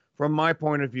president from my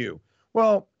point of view?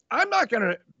 Well, I'm not going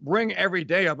to bring every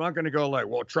day. I'm not going to go like,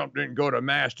 well, Trump didn't go to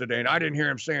mass today, and I didn't hear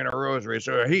him saying a rosary,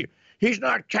 so he's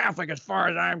not Catholic as far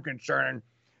as I'm concerned.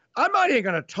 I'm not even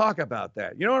going to talk about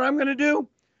that. You know what I'm going to do?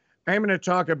 I'm going to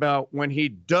talk about when he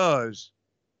does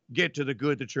get to the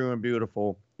good, the true, and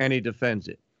beautiful, and he defends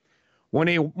it. When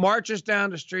he marches down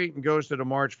the street and goes to the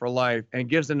March for Life and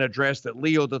gives an address that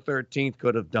Leo the 13th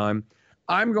could have done,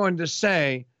 I'm going to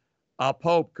say a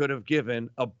pope could have given,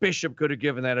 a bishop could have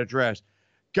given that address.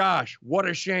 Gosh, what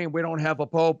a shame we don't have a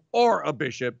pope or a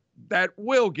bishop that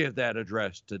will give that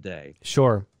address today.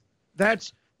 Sure.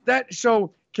 That's that.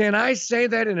 So can I say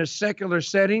that in a secular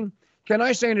setting? Can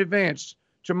I say in advance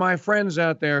to my friends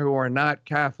out there who are not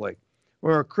Catholic,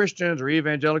 or Christians or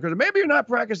evangelicals, or maybe you're not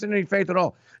practicing any faith at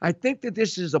all? I think that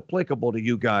this is applicable to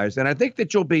you guys, and I think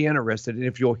that you'll be interested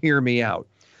if you'll hear me out.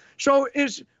 So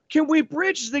can we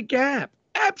bridge the gap?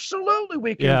 Absolutely,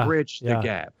 we can bridge the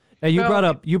gap. Now, you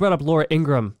brought up Laura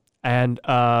Ingraham, and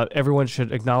everyone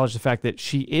should acknowledge the fact that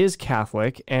she is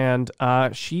Catholic, and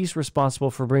she's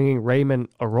responsible for bringing Raymond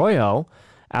Arroyo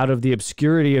out of the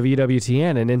obscurity of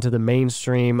EWTN and into the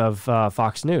mainstream of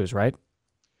Fox News, right?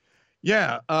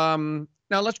 Yeah.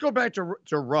 Now let's go back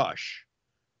to Rush.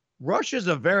 Rush is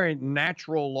a very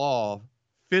natural law,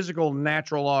 physical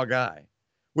natural law guy,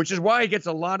 which is why he gets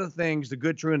a lot of things, the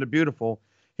good, true, and the beautiful.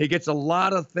 He gets a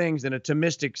lot of things in a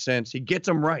Thomistic sense. He gets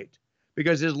them right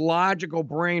because his logical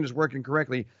brain is working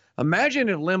correctly. Imagine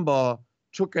if Limbaugh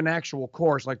took an actual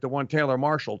course like the one Taylor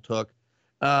Marshall took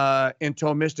in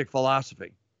Thomistic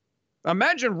philosophy.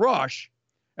 Imagine Rush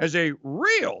as a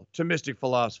real Thomistic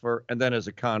philosopher and then as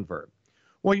a convert.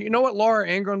 Well, you know what Laura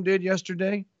Ingraham did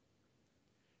yesterday?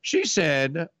 She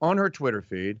said on her Twitter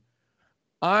feed,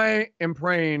 I am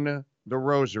praying the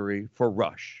rosary for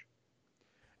Rush.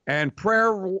 And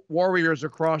prayer warriors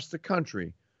across the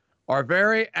country are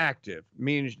very active,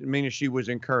 meaning she was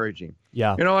encouraging.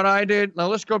 Yeah. You know what I did? Now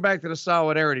let's go back to the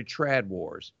Solidarity Trad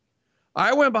Wars.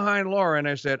 I went behind Laura and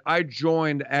I said, I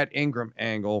joined at Ingram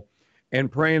Angle in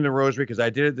praying the rosary because I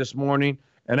did it this morning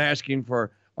and asking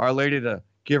for Our Lady to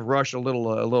give Rush a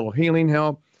little healing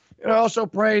help. And I also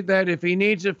prayed that if he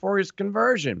needs it for his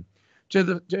conversion to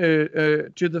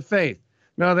the faith.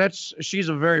 Now she's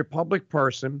a very public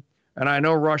person, and I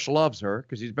know Rush loves her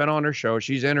because he's been on her show.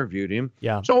 She's interviewed him.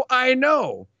 Yeah. So I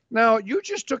know. Now you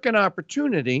just took an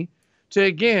opportunity to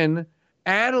again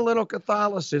add a little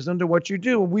Catholicism to what you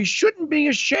do. We shouldn't be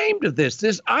ashamed of this.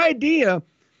 This idea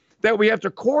that we have to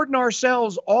cordon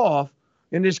ourselves off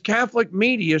in this Catholic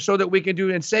media so that we can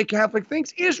do and say Catholic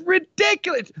things is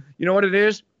ridiculous. You know what it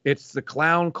is? It's the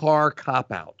clown car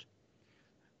cop-out.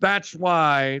 That's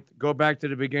why, go back to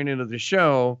the beginning of the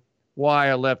show, why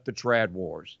I left the Trad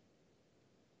Wars.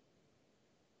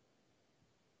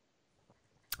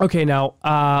 Okay, now,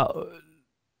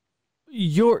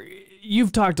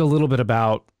 you've talked a little bit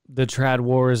about the Trad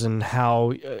Wars and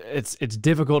how it's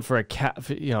difficult for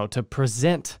to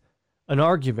present an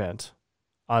argument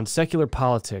on secular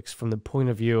politics from the point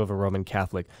of view of a Roman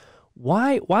Catholic.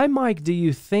 Why, Mike, do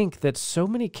you think that so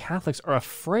many Catholics are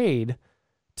afraid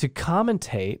to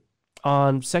commentate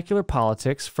on secular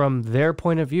politics from their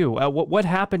point of view? What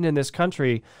happened in this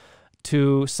country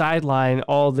to sideline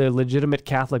all the legitimate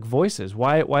Catholic voices?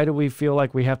 Why do we feel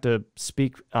like we have to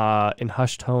speak in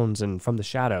hushed tones and from the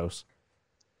shadows?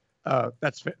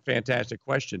 That's a fantastic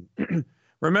question.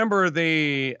 Remember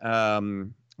the,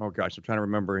 oh gosh, I'm trying to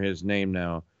remember his name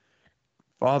now.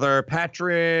 Father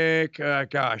Patrick,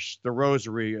 the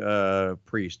Rosary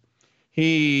priest.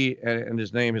 He, and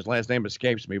his last name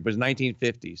escapes me, but it's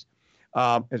 1950s.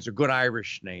 It's a good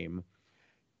Irish name.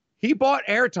 He bought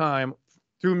airtime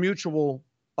through mutual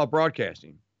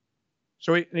broadcasting.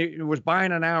 So he was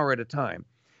buying an hour at a time.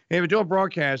 He would do a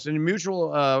broadcast, and the mutual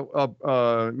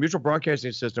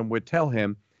broadcasting system would tell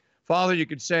him, Father, you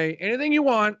could say anything you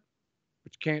want,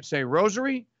 but you can't say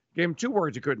rosary. Gave him 2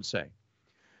 words he couldn't say.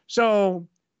 So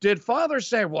did Father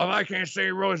say, well, if I can't say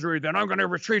rosary, then I'm going to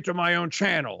retreat to my own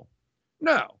channel?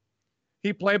 No.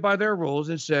 He played by their rules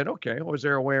and said, okay, was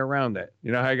there a way around that?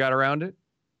 You know how he got around it?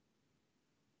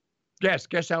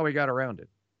 Guess how he got around it.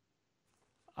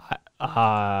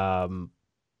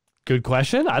 Good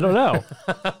question. I don't know.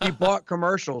 He bought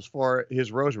commercials for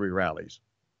his rosary rallies.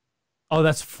 Oh,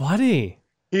 that's funny.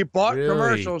 He bought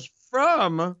commercials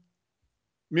from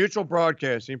Mutual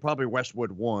Broadcasting, probably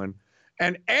Westwood One,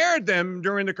 and aired them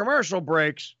during the commercial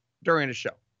breaks during the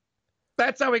show.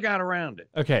 That's how he got around it.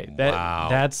 Okay, Wow.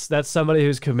 that's somebody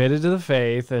who's committed to the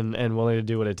faith and willing to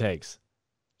do what it takes.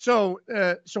 So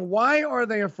why are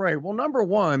they afraid? Well, number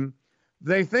one,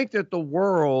 they think that the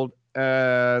world,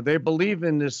 they believe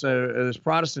in this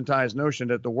Protestantized notion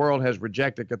that the world has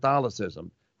rejected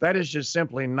Catholicism. That is just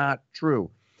simply not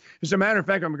true. As a matter of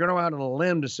fact, I'm going to go out on a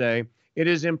limb to say it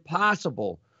is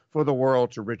impossible for the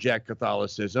world to reject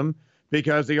Catholicism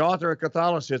because the author of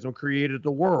Catholicism created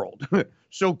the world.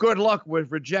 So good luck with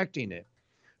rejecting it.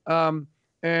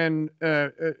 And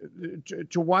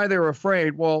to why they're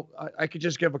afraid, well, I could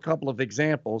just give a couple of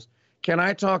examples. Can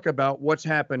I talk about what's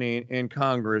happening in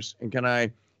Congress, and can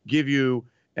I give you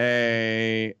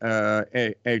a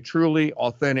truly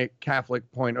authentic Catholic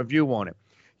point of view on it?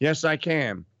 Yes, I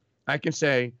can. I can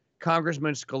say,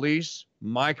 Congressman Scalise,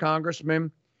 my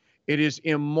congressman, it is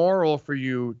immoral for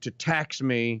you to tax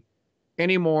me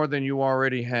any more than you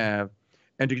already have,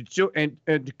 and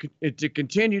to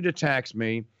continue to tax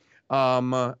me,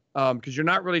 because you're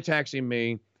not really taxing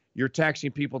me, you're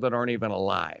taxing people that aren't even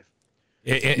alive.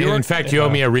 In fact, you owe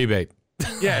me a rebate.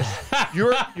 Yes,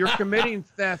 you're committing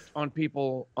theft on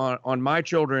people, on my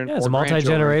children. Yeah, it's or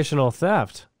multi-generational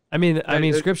theft. I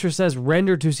mean, Scripture says,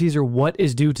 "Render to Caesar what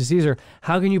is due to Caesar."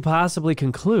 How can you possibly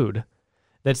conclude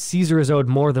that Caesar is owed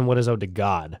more than what is owed to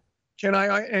God?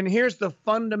 And here's the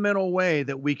fundamental way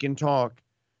that we can talk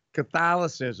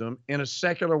Catholicism in a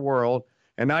secular world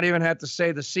and not even have to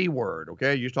say the C word.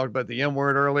 Okay, you talked about the M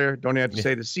word earlier. Don't even have to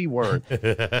say the C word.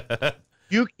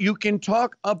 You can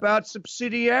talk about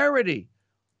subsidiarity.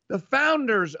 The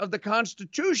founders of the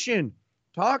Constitution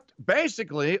talked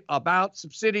basically about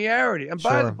subsidiarity. And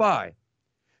by the by,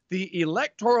 the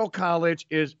Electoral College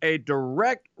is a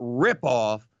direct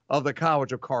ripoff of the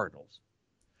College of Cardinals.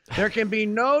 There can be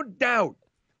no doubt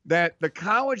that the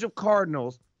College of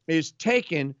Cardinals is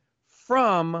taken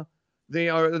from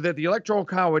that the Electoral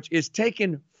College is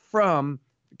taken from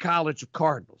the College of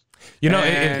Cardinals. You know,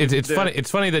 it's funny.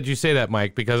 It's funny that you say that,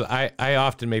 Mike, because I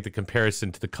often make the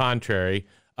comparison to the contrary.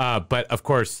 But of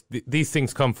course, these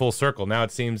things come full circle. Now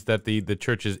it seems that the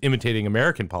church is imitating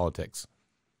American politics.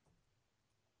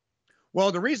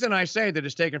 Well, the reason I say that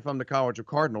it's taken from the College of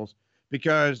Cardinals,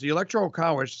 because the Electoral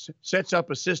College sets up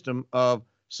a system of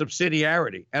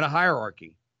subsidiarity and a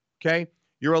hierarchy. Okay?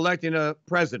 You're electing a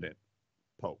president,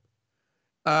 Pope.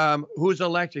 Who's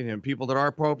electing him? People that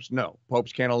are popes? No.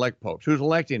 Popes can't elect popes. Who's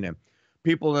electing him?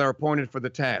 People that are appointed for the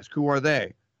task. Who are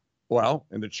they? Well,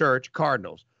 in the church,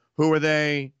 cardinals. Who are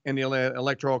they in the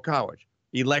Electoral College?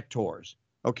 Electors.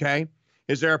 Okay?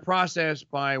 Is there a process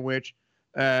by which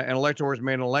an elector is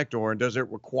made an elector, and does it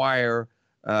require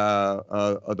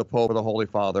the Pope or the Holy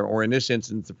Father, or in this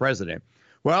instance, the president?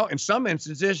 Well, in some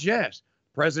instances, yes.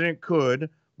 President could,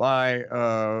 by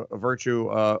virtue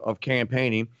of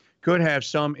campaigning, could have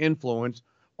some influence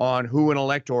on who an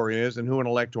elector is and who an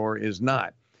elector is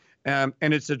not. And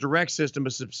it's a direct system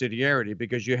of subsidiarity,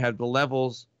 because you have the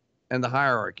levels and the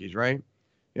hierarchies, right?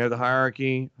 You have the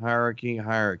hierarchy.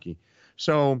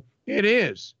 So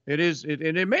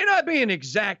it may not be an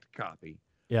exact copy,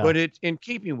 but it's in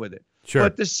keeping with it. Sure.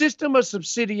 But the system of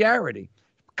subsidiarity,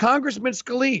 Congressman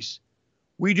Scalise,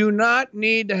 we do not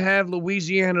need to have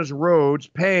Louisiana's roads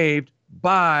paved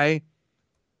by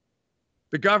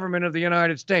the government of the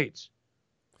United States.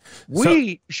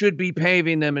 We should be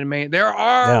paving them in Maine. There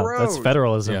are roads. That's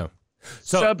federalism. Yeah.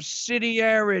 So,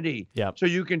 Subsidiarity. Yeah. So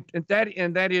you can, and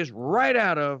that is right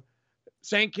out of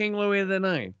St. King Louis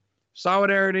IX.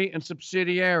 Solidarity and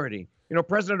subsidiarity. You know,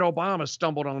 President Obama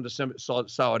stumbled onto some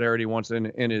solidarity once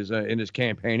in his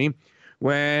campaigning,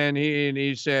 when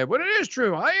he said, "Well, it is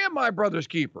true. I am my brother's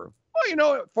keeper." Well, you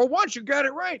know, for once you got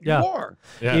it right. Yeah. You are.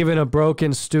 Yeah. Even a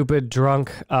broken, stupid,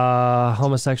 drunk,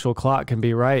 homosexual clock can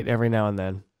be right every now and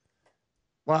then.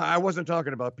 Well, I wasn't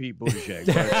talking about Pete Buttigieg.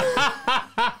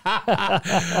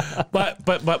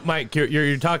 but Mike,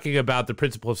 you're talking about the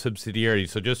principle of subsidiarity.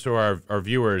 So just so our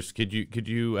viewers, could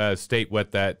you state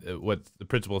what the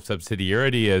principle of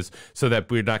subsidiarity is, so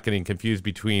that we're not getting confused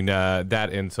between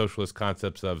that and socialist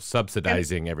concepts of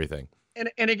subsidizing everything?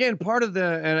 And again, part of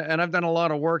and I've done a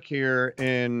lot of work here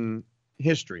in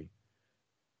history.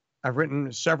 I've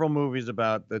written several movies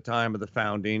about the time of the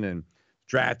founding and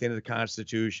drafting of the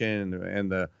Constitution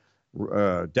and the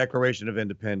Declaration of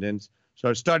Independence. So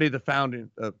I've studied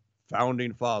the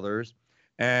founding fathers,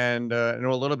 and know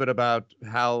a little bit about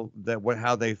how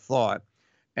they thought.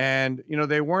 And you know,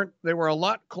 they were a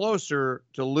lot closer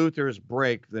to Luther's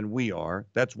break than we are.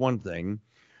 That's one thing.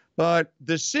 But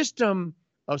the system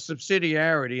of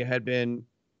subsidiarity had been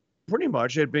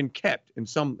kept at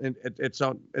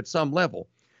some level.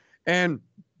 And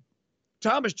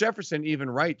Thomas Jefferson even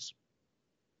writes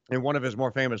in one of his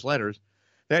more famous letters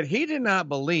that he did not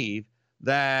believe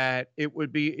that it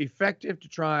would be effective to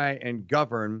try and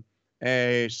govern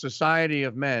a society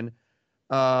of men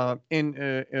outside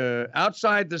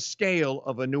the scale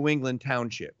of a New England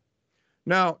township.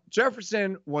 Now,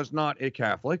 Jefferson was not a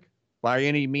Catholic by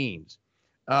any means.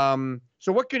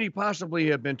 So what could he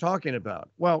possibly have been talking about?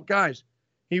 Well, guys,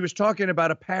 he was talking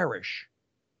about a parish.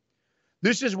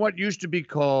 This is what used to be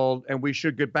called, and we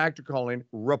should get back to calling,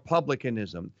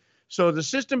 republicanism. So the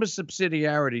system of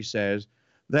subsidiarity says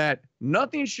that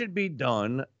nothing should be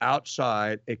done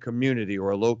outside a community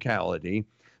or a locality.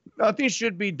 Nothing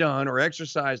should be done or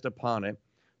exercised upon it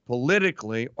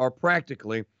politically or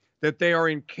practically that they are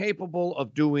incapable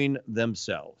of doing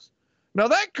themselves. Now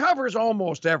that covers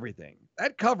almost everything.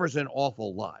 That covers an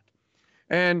awful lot.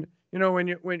 And you know, when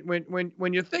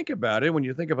you think about it, when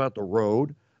you think about the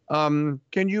road, can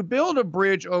you build a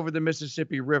bridge over the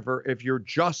Mississippi River if you're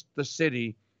just the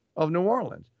city of New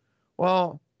Orleans?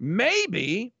 Well,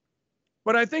 maybe,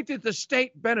 but I think that the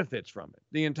state benefits from it,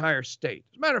 the entire state.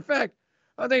 As a matter of fact,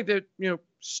 I think that, you know,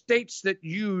 states that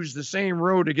use the same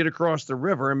road to get across the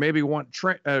river and maybe want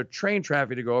train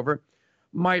traffic to go over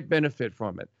might benefit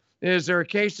from it. Is there a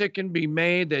case that can be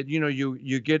made that, you know,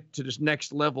 you get to this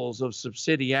next levels of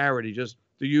subsidiarity, just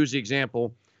to use the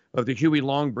example of the Huey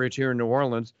Long Bridge here in New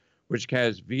Orleans, which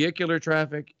has vehicular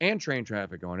traffic and train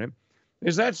traffic on it?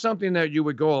 Is that something that you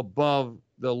would go above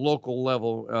the local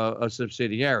level of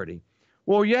subsidiarity?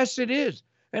 Well, yes, it is.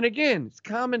 And again, it's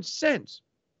common sense.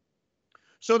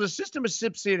 So the system of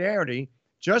subsidiarity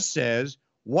just says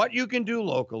what you can do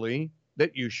locally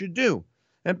that you should do.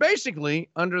 And basically,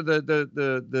 under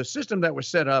the system that was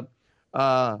set up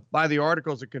by the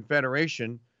Articles of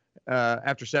Confederation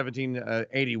after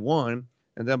 1781,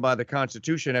 and then by the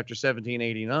Constitution after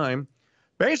 1789,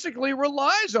 basically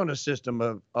relies on a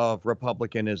system of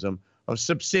republicanism, of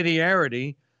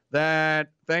subsidiarity,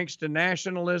 that thanks to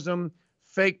nationalism,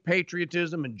 fake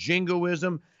patriotism, and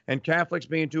jingoism, and Catholics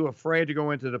being too afraid to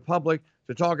go into the public,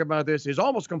 to talk about this is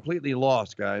almost completely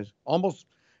lost, guys. Almost,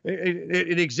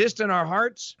 it exists in our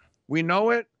hearts. We know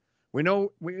it. We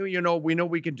know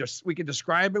we can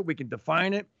describe it. We can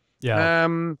define it. Yeah.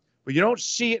 But you don't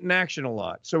see it in action a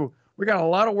lot. So we got a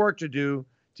lot of work to do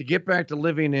to get back to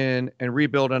living in and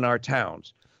rebuilding our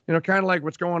towns. You know, kind of like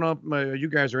what's going on. You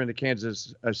guys are in the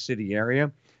Kansas City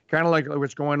area. Kind of like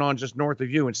what's going on just north of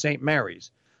you in St.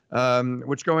 Mary's.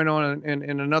 What's going on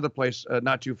in another place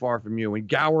not too far from you, in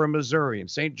Gower, Missouri, in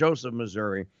St. Joseph,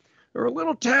 Missouri. There are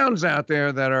little towns out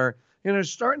there that are,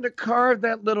 starting to carve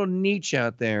that little niche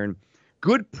out there. And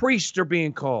good priests are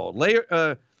being called.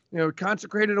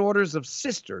 Consecrated orders of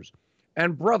sisters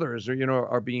and brothers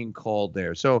are being called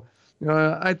there. So,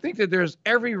 I think that there's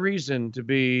every reason to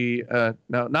be,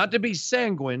 not to be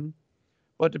sanguine,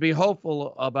 but to be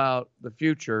hopeful about the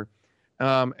future.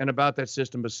 And about that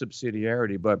system of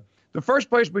subsidiarity. But the first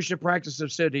place we should practice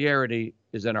subsidiarity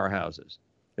is in our houses.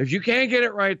 If you can't get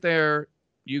it right there,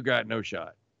 you got no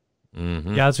shot.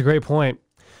 Mm-hmm. Yeah, that's a great point.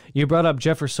 You brought up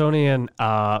Jeffersonian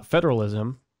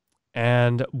federalism,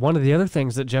 and one of the other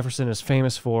things that Jefferson is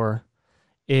famous for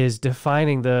is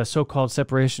defining the so-called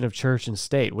separation of church and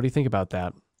state. What do you think about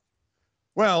that?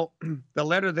 Well, the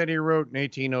letter that he wrote in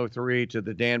 1803 to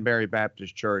the Danbury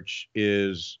Baptist Church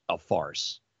is a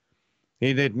farce.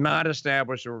 He did not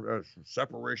establish a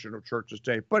separation of church and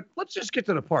state. But let's just get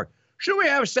to the part. Should we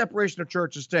have a separation of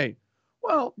church and state?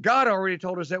 Well, God already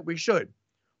told us that we should.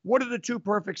 What are the two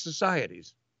perfect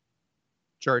societies?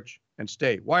 Church and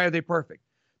state. Why are they perfect?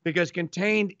 Because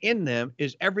contained in them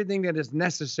is everything that is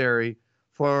necessary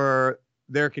for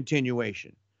their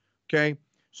continuation. Okay?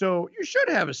 So you should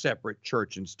have a separate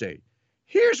church and state.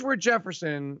 Here's where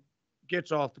Jefferson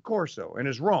gets off the course, though, and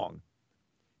is wrong.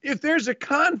 If there's a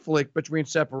conflict between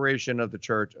separation of the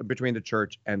church, between the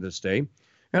church and the state,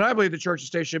 and I believe the church and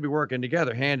state should be working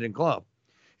together, hand in glove.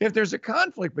 If there's a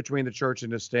conflict between the church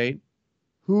and the state,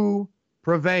 who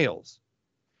prevails?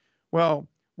 Well,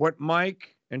 what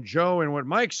Mike and Joe and what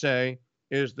Mike say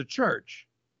is the church.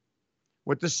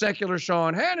 What the secular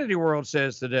Sean Hannity world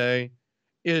says today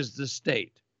is the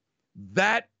state.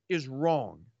 That is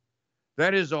wrong.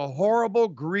 That is a horrible,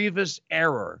 grievous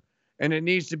error, and it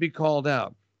needs to be called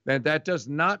out. And that does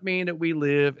not mean that we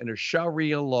live in a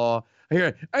Sharia law.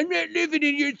 Here, I'm not living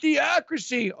in your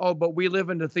theocracy. Oh, but we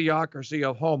live in the theocracy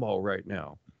of homo right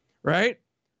now, right?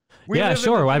 Yeah,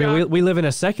 sure. I mean, we live in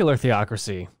a secular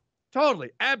theocracy. Totally,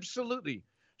 absolutely.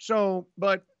 So,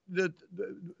 but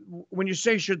when you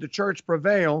say should the church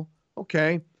prevail,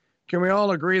 okay, can we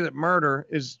all agree that murder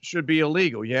should be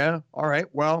illegal? Yeah, all right.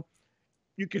 Well,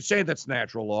 you could say that's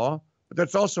natural law, but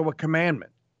that's also a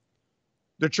commandment.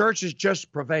 The church has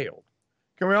just prevailed.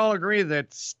 Can we all agree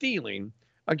that stealing,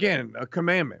 again, a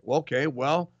commandment? Well, okay,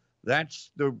 well, that's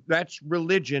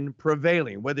religion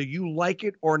prevailing, whether you like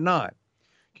it or not.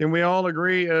 Can we all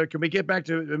agree? Can we get back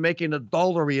to making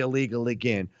adultery illegal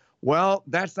again? Well,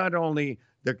 that's not only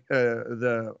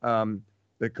the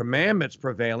commandments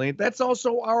prevailing. That's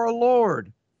also our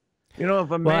Lord. If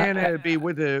a man had to be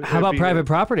with a, how about private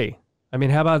property? I mean,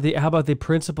 how about the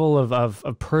principle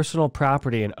of personal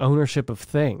property and ownership of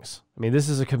things? I mean, this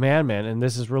is a commandment, and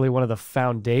this is really one of the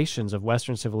foundations of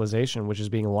Western civilization, which is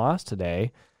being lost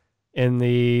today in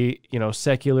the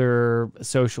secular,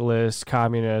 socialist,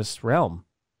 communist realm.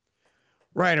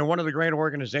 Right, and one of the great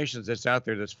organizations that's out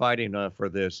there that's fighting for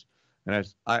this, and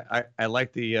I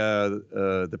like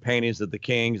the paintings of the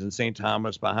kings and St.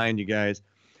 Thomas behind you guys,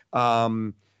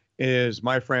 is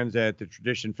my friends at the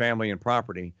Tradition, Family, and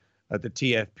Property. At the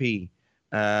TFP,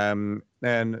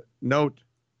 and note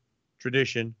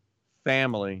tradition,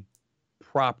 family,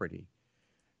 property.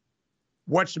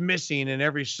 What's missing in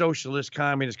every socialist,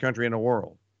 communist country in the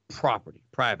world? Property,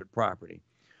 private property.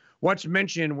 What's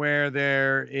mentioned where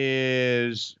there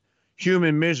is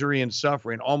human misery and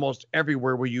suffering? Almost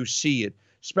everywhere where you see it,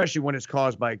 especially when it's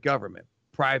caused by government,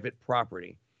 private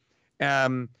property.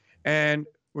 And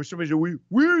where somebody says,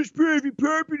 where's private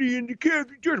property in the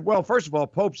Catholic Church? Well, first of all,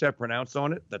 popes have pronounced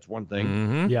on it. That's one thing.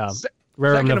 Mm-hmm. Yeah.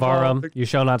 Rerum Novarum, you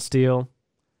shall not steal.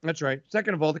 That's right.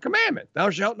 Second of all, the commandment, thou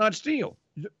shalt not steal.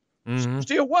 Mm-hmm.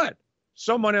 Steal what?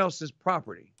 Someone else's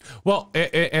property. Well,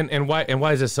 and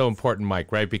why is this so important,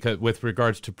 Mike, right? Because with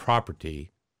regards to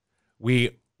property,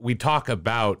 we talk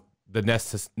about the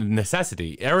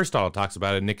necessity. Aristotle talks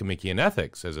about it in Nicomachean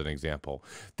Ethics as an example,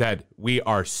 that we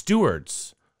are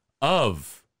stewards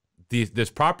of this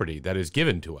property that is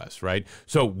given to us, right?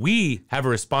 So we have a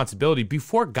responsibility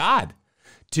before God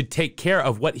to take care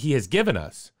of what he has given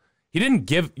us. He didn't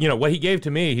give, what he gave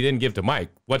to me, he didn't give to Mike.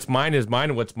 What's mine is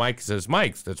mine, and what's Mike's is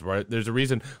Mike's. That's right. There's a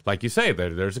reason, like you say,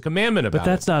 there's a commandment about it. But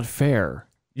that's not fair.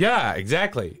 Yeah,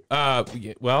 exactly.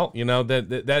 Well, you know,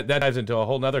 that dives into a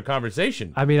whole nother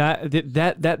conversation. I mean,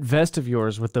 that vest of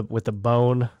yours with the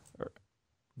bone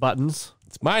buttons.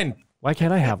 It's mine. Why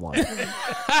can't I have one?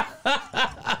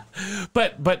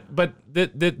 But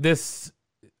this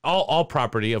all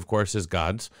property, of course, is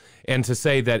God's, and to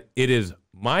say that it is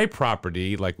my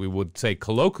property, like we would say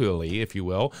colloquially, if you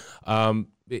will,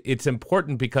 it's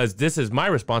important because this is my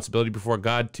responsibility before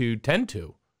God to tend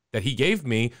to, that He gave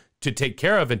me to take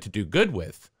care of and to do good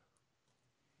with.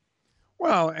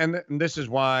 Well, and this is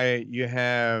why you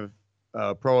have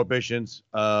prohibitions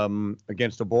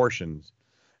against abortions.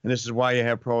 And this is why you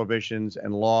have prohibitions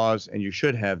and laws, and you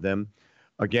should have them,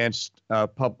 against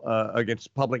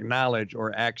public knowledge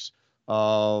or acts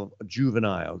of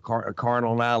juvenile,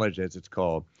 carnal knowledge, as it's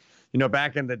called. You know,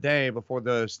 back in the day, before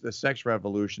the sex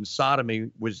revolution, sodomy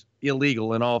was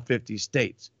illegal in all 50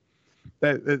 states.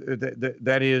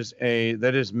 That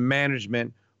is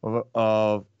management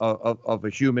of a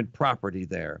human property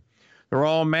there. There are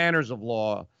all manners of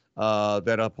law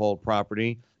that uphold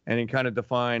property and can kind of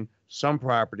define some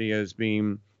property as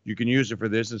being, you can use it for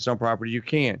this, and some property you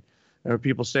can't.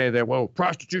 People say that, well,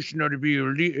 prostitution ought to be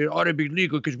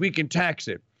legal because we can tax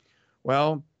it.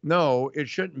 Well, no, it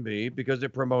shouldn't be, because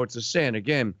it promotes a sin.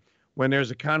 Again, when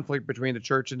there's a conflict between the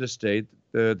church and the state,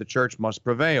 the church must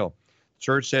prevail. The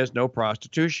church says no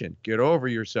prostitution. Get over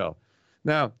yourself.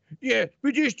 Now, yeah,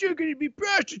 but you're still going to be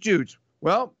prostitutes.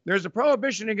 Well, there's a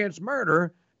prohibition against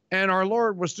murder, and our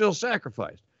Lord was still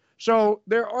sacrificed. So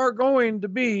there are going to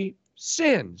be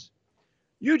sins.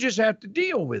 You just have to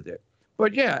deal with it.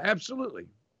 But yeah, absolutely.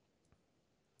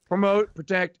 Promote,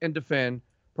 protect, and defend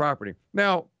property.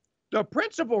 Now, the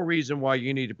principal reason why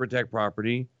you need to protect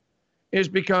property is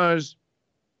because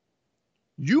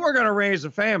you are going to raise a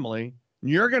family,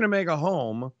 you're going to make a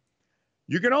home.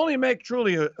 You can only make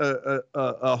truly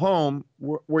a home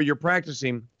where you're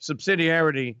practicing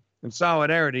subsidiarity and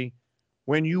solidarity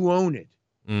when you own it.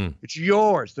 It's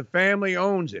yours. The family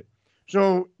owns it.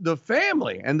 So the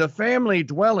family and the family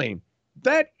dwelling,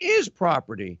 that is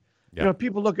property. Yep. You know,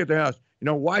 people look at the house. You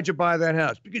know, why'd you buy that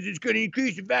house? Because it's going to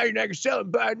increase the value and I can sell it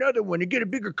and buy another one and get a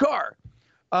bigger car.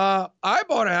 I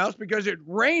bought a house because it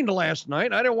rained last night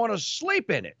and I didn't want to sleep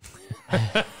in it.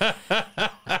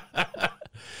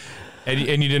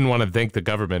 And you didn't want to thank the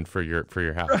government for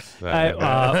your house.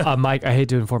 Mike, I hate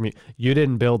to inform you, you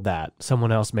didn't build that.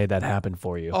 Someone else made that happen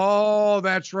for you. Oh,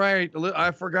 that's right.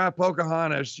 I forgot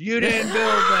Pocahontas. You didn't build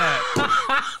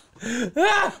that.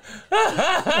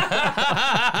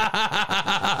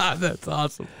 That's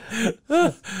awesome.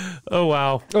 Oh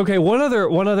wow. Okay, one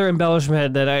other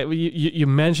embellishment that you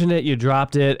mentioned it, you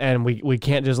dropped it, and we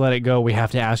can't just let it go. We have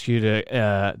to ask you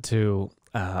to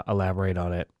elaborate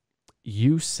on it.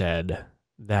 You said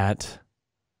that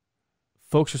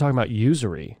folks are talking about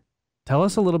usury. Tell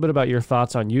us a little bit about your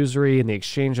thoughts on usury and the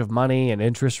exchange of money and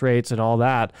interest rates and all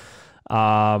that.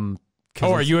 Are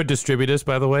you a distributist,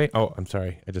 by the way? Oh, I'm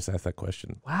sorry. I just asked that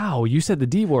question. Wow, you said the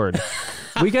D word.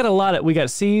 We got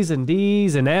C's and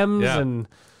D's and M's and...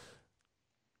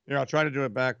 Yeah, I'll try to do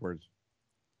it backwards.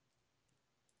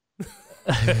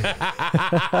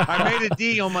 I made a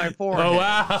D on my forehead. Oh,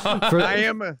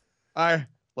 wow.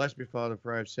 Bless me, Father,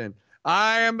 for I have sinned.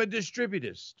 I am a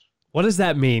distributist. What does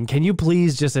that mean? Can you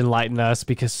please just enlighten us?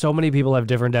 Because so many people have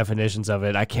different definitions of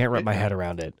it. I can't wrap my head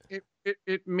around it.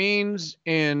 It means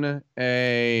in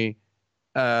a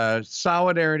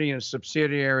solidarity and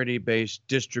subsidiarity-based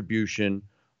distribution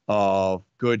of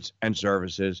goods and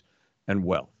services and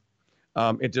wealth.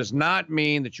 It does not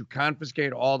mean that you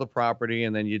confiscate all the property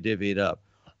and then you divvy it up.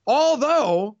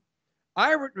 Although,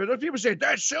 people say,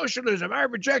 that's socialism. I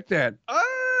reject that.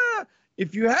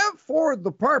 If you have for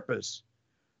the purpose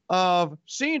of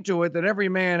seeing to it that every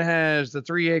man has the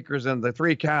 3 acres and the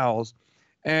 3 cows,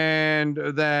 and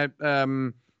that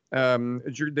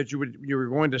you were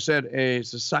going to set a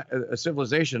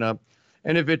civilization up,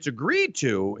 and if it's agreed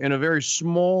to in a very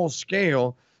small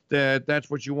scale that that's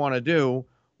what you want to do,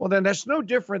 well, then that's no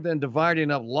different than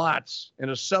dividing up lots in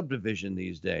a subdivision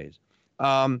these days.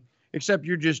 Except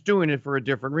you're just doing it for a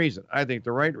different reason. I think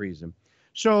the right reason.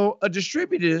 So a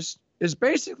distributist is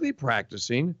basically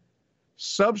practicing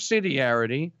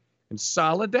subsidiarity and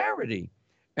solidarity,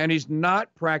 and he's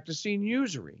not practicing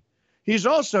usury. He's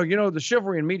also, you know, the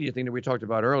chivalry and media thing that we talked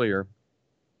about earlier.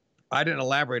 I didn't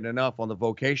elaborate enough on the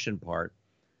vocation part.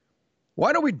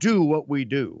 Why do we do what we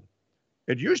do?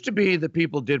 It used to be that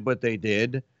people did what they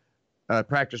did,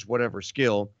 practice whatever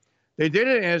skill. They did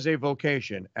it as a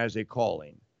vocation, as a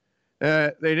calling.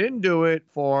 They didn't do it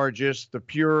for just the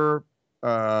pure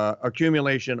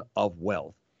accumulation of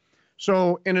wealth.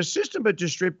 So in a system of being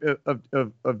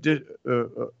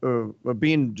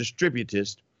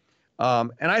distributist,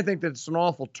 and I think that it's an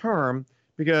awful term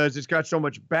because it's got so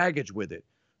much baggage with it.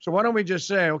 So why don't we just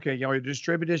say, okay, you're a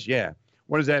distributist? Yeah.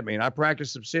 What does that mean? I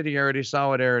practice subsidiarity,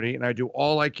 solidarity, and I do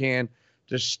all I can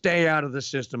to stay out of the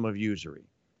system of usury,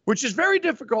 which is very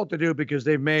difficult to do because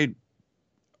they've made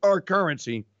our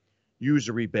currency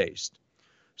usury based.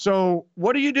 So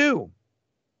what do?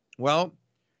 Well,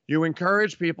 you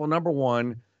encourage people, number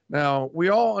one. Now, we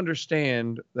all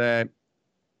understand that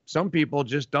some people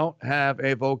just don't have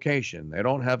a vocation. They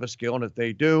don't have a skill, and if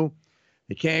they do,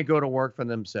 they can't go to work for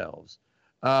themselves.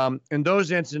 In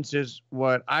those instances,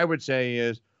 what I would say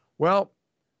is, well,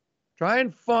 try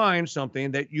and find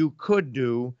something that you could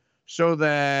do so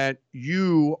that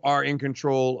you are in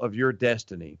control of your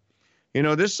destiny. You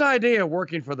know, this idea of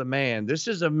working for the man, this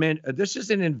is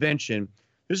an invention.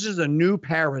 This is a new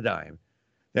paradigm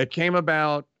that came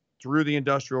about through the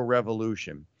Industrial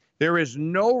Revolution. There is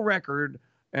no record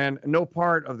and no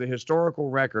part of the historical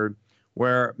record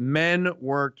where men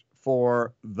worked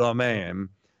for the man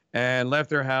and left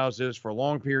their houses for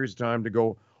long periods of time to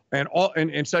go and all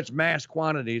in such mass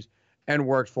quantities and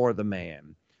worked for the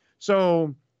man.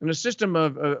 So in a system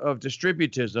of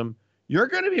distributism, you're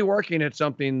going to be working at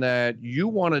something that you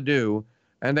want to do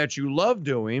and that you love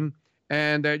doing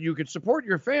and that you can support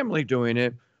your family doing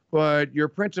it, but you're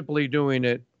principally doing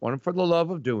it, one, for the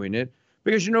love of doing it,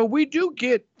 because, you know, we do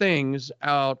get things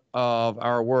out of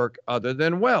our work other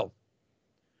than wealth.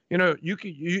 You know,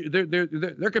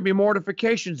 there can be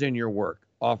mortifications in your work.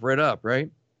 Offer it up, right?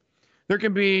 There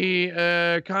can be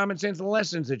common sense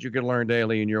lessons that you can learn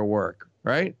daily in your work,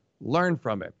 right? Learn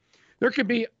from it. There could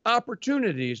be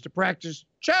opportunities to practice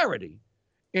charity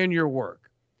in your work.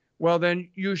 Well, then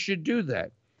you should do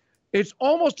that. It's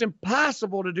almost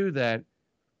impossible to do that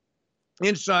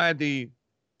inside the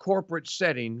corporate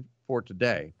setting for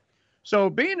today. So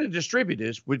being a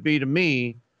distributist would be, to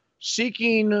me,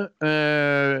 seeking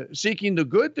the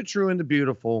good, the true, and the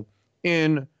beautiful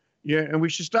and we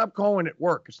should stop calling it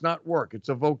work. It's not work. It's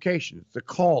a vocation. It's a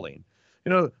calling.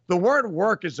 You know, the word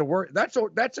work is a word. That's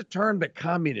a term that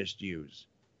communists use.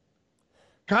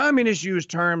 Communists use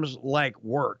terms like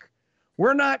work.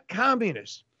 We're not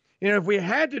communists. You know, if we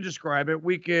had to describe it,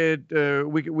 we could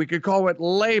call it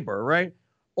labor, right?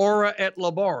 Ora et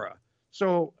labora.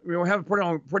 So we have to put it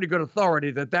on pretty good authority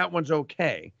that one's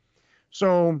okay.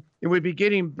 So it would be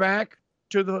getting back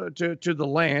to the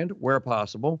land where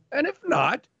possible, and if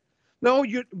not, no,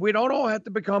 we don't all have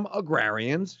to become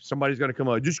agrarians. Somebody's going to come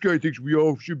out, this guy thinks we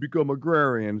all should become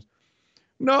agrarians.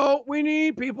 No, we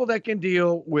need people that can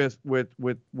deal with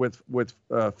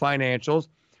financials.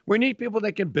 We need people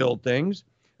that can build things.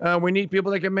 We need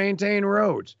people that can maintain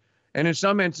roads. And in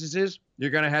some instances, you're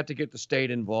going to have to get the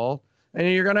state involved,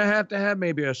 and you're going to have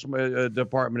maybe a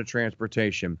Department of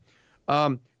Transportation.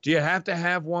 Do you have to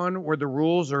have one where the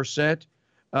rules are set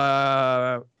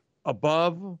above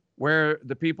where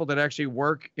the people that actually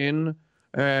work in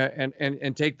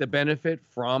and take the benefit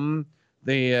from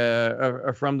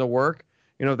the work?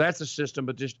 You know, that's a system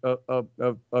of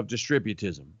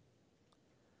distributism.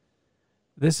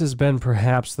 This has been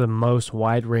perhaps the most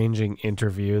wide-ranging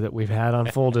interview that we've had on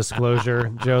Full Disclosure,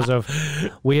 Joseph.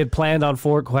 We had planned on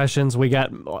 4 questions. We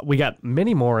got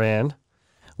many more in.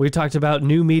 We talked about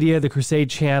new media, the Crusade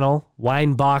Channel,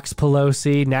 wine box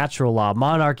Pelosi, natural law,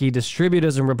 monarchy,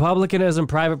 distributism, republicanism,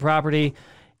 private property,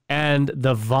 and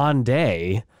the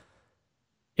Vendee.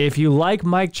 If you like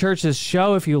Mike Church's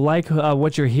show, if you like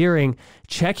what you're hearing,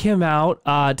 check him out.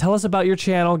 Tell us about your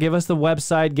channel. Give us the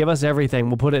website. Give us everything.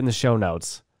 We'll put it in the show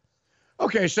notes.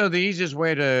 Okay, so the easiest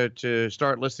way to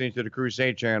start listening to the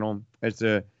Crusade Channel is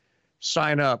to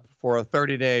sign up for a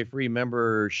 30-day free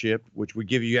membership, which would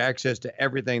give you access to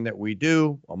everything that we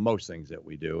do, well, most things that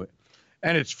we do,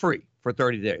 and it's free for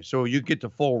 30 days. So you get the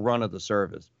full run of the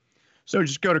service. So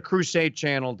just go to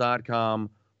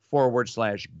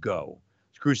crusadechannel.com/go.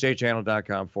 It's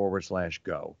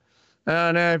crusadechannel.com/go.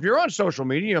 And if you're on social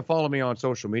media, follow me on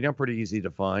social media. I'm pretty easy to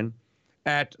find,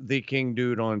 at the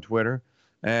KingDude on Twitter,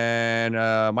 and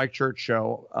Mike Church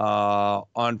Show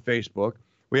on Facebook.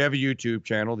 We have a YouTube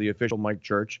channel, the official Mike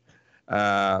Church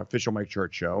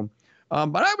Show.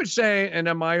 But I would say, and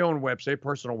on my own website,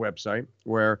 personal website,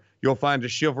 where you'll find the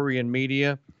Chivalry and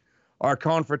Media, our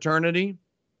confraternity,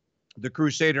 the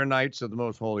Crusader Knights of the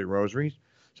Most Holy Rosaries,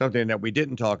 something that we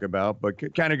didn't talk about,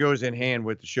 but kind of goes in hand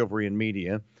with the Chivalry and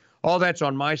Media. All that's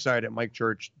on my site at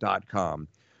mikechurch.com.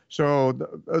 So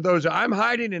those, I'm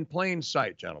hiding in plain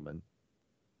sight, gentlemen.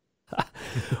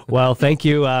 Well, thank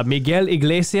you, Miguel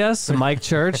Iglesias, Mike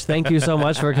Church. Thank you so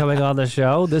much for coming on the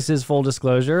show. This is Full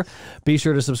Disclosure. Be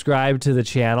sure to subscribe to the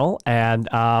channel and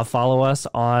follow us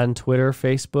on Twitter,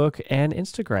 Facebook, and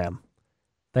Instagram.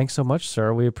 Thanks so much,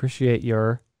 sir. We appreciate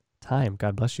your time.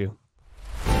 God bless you.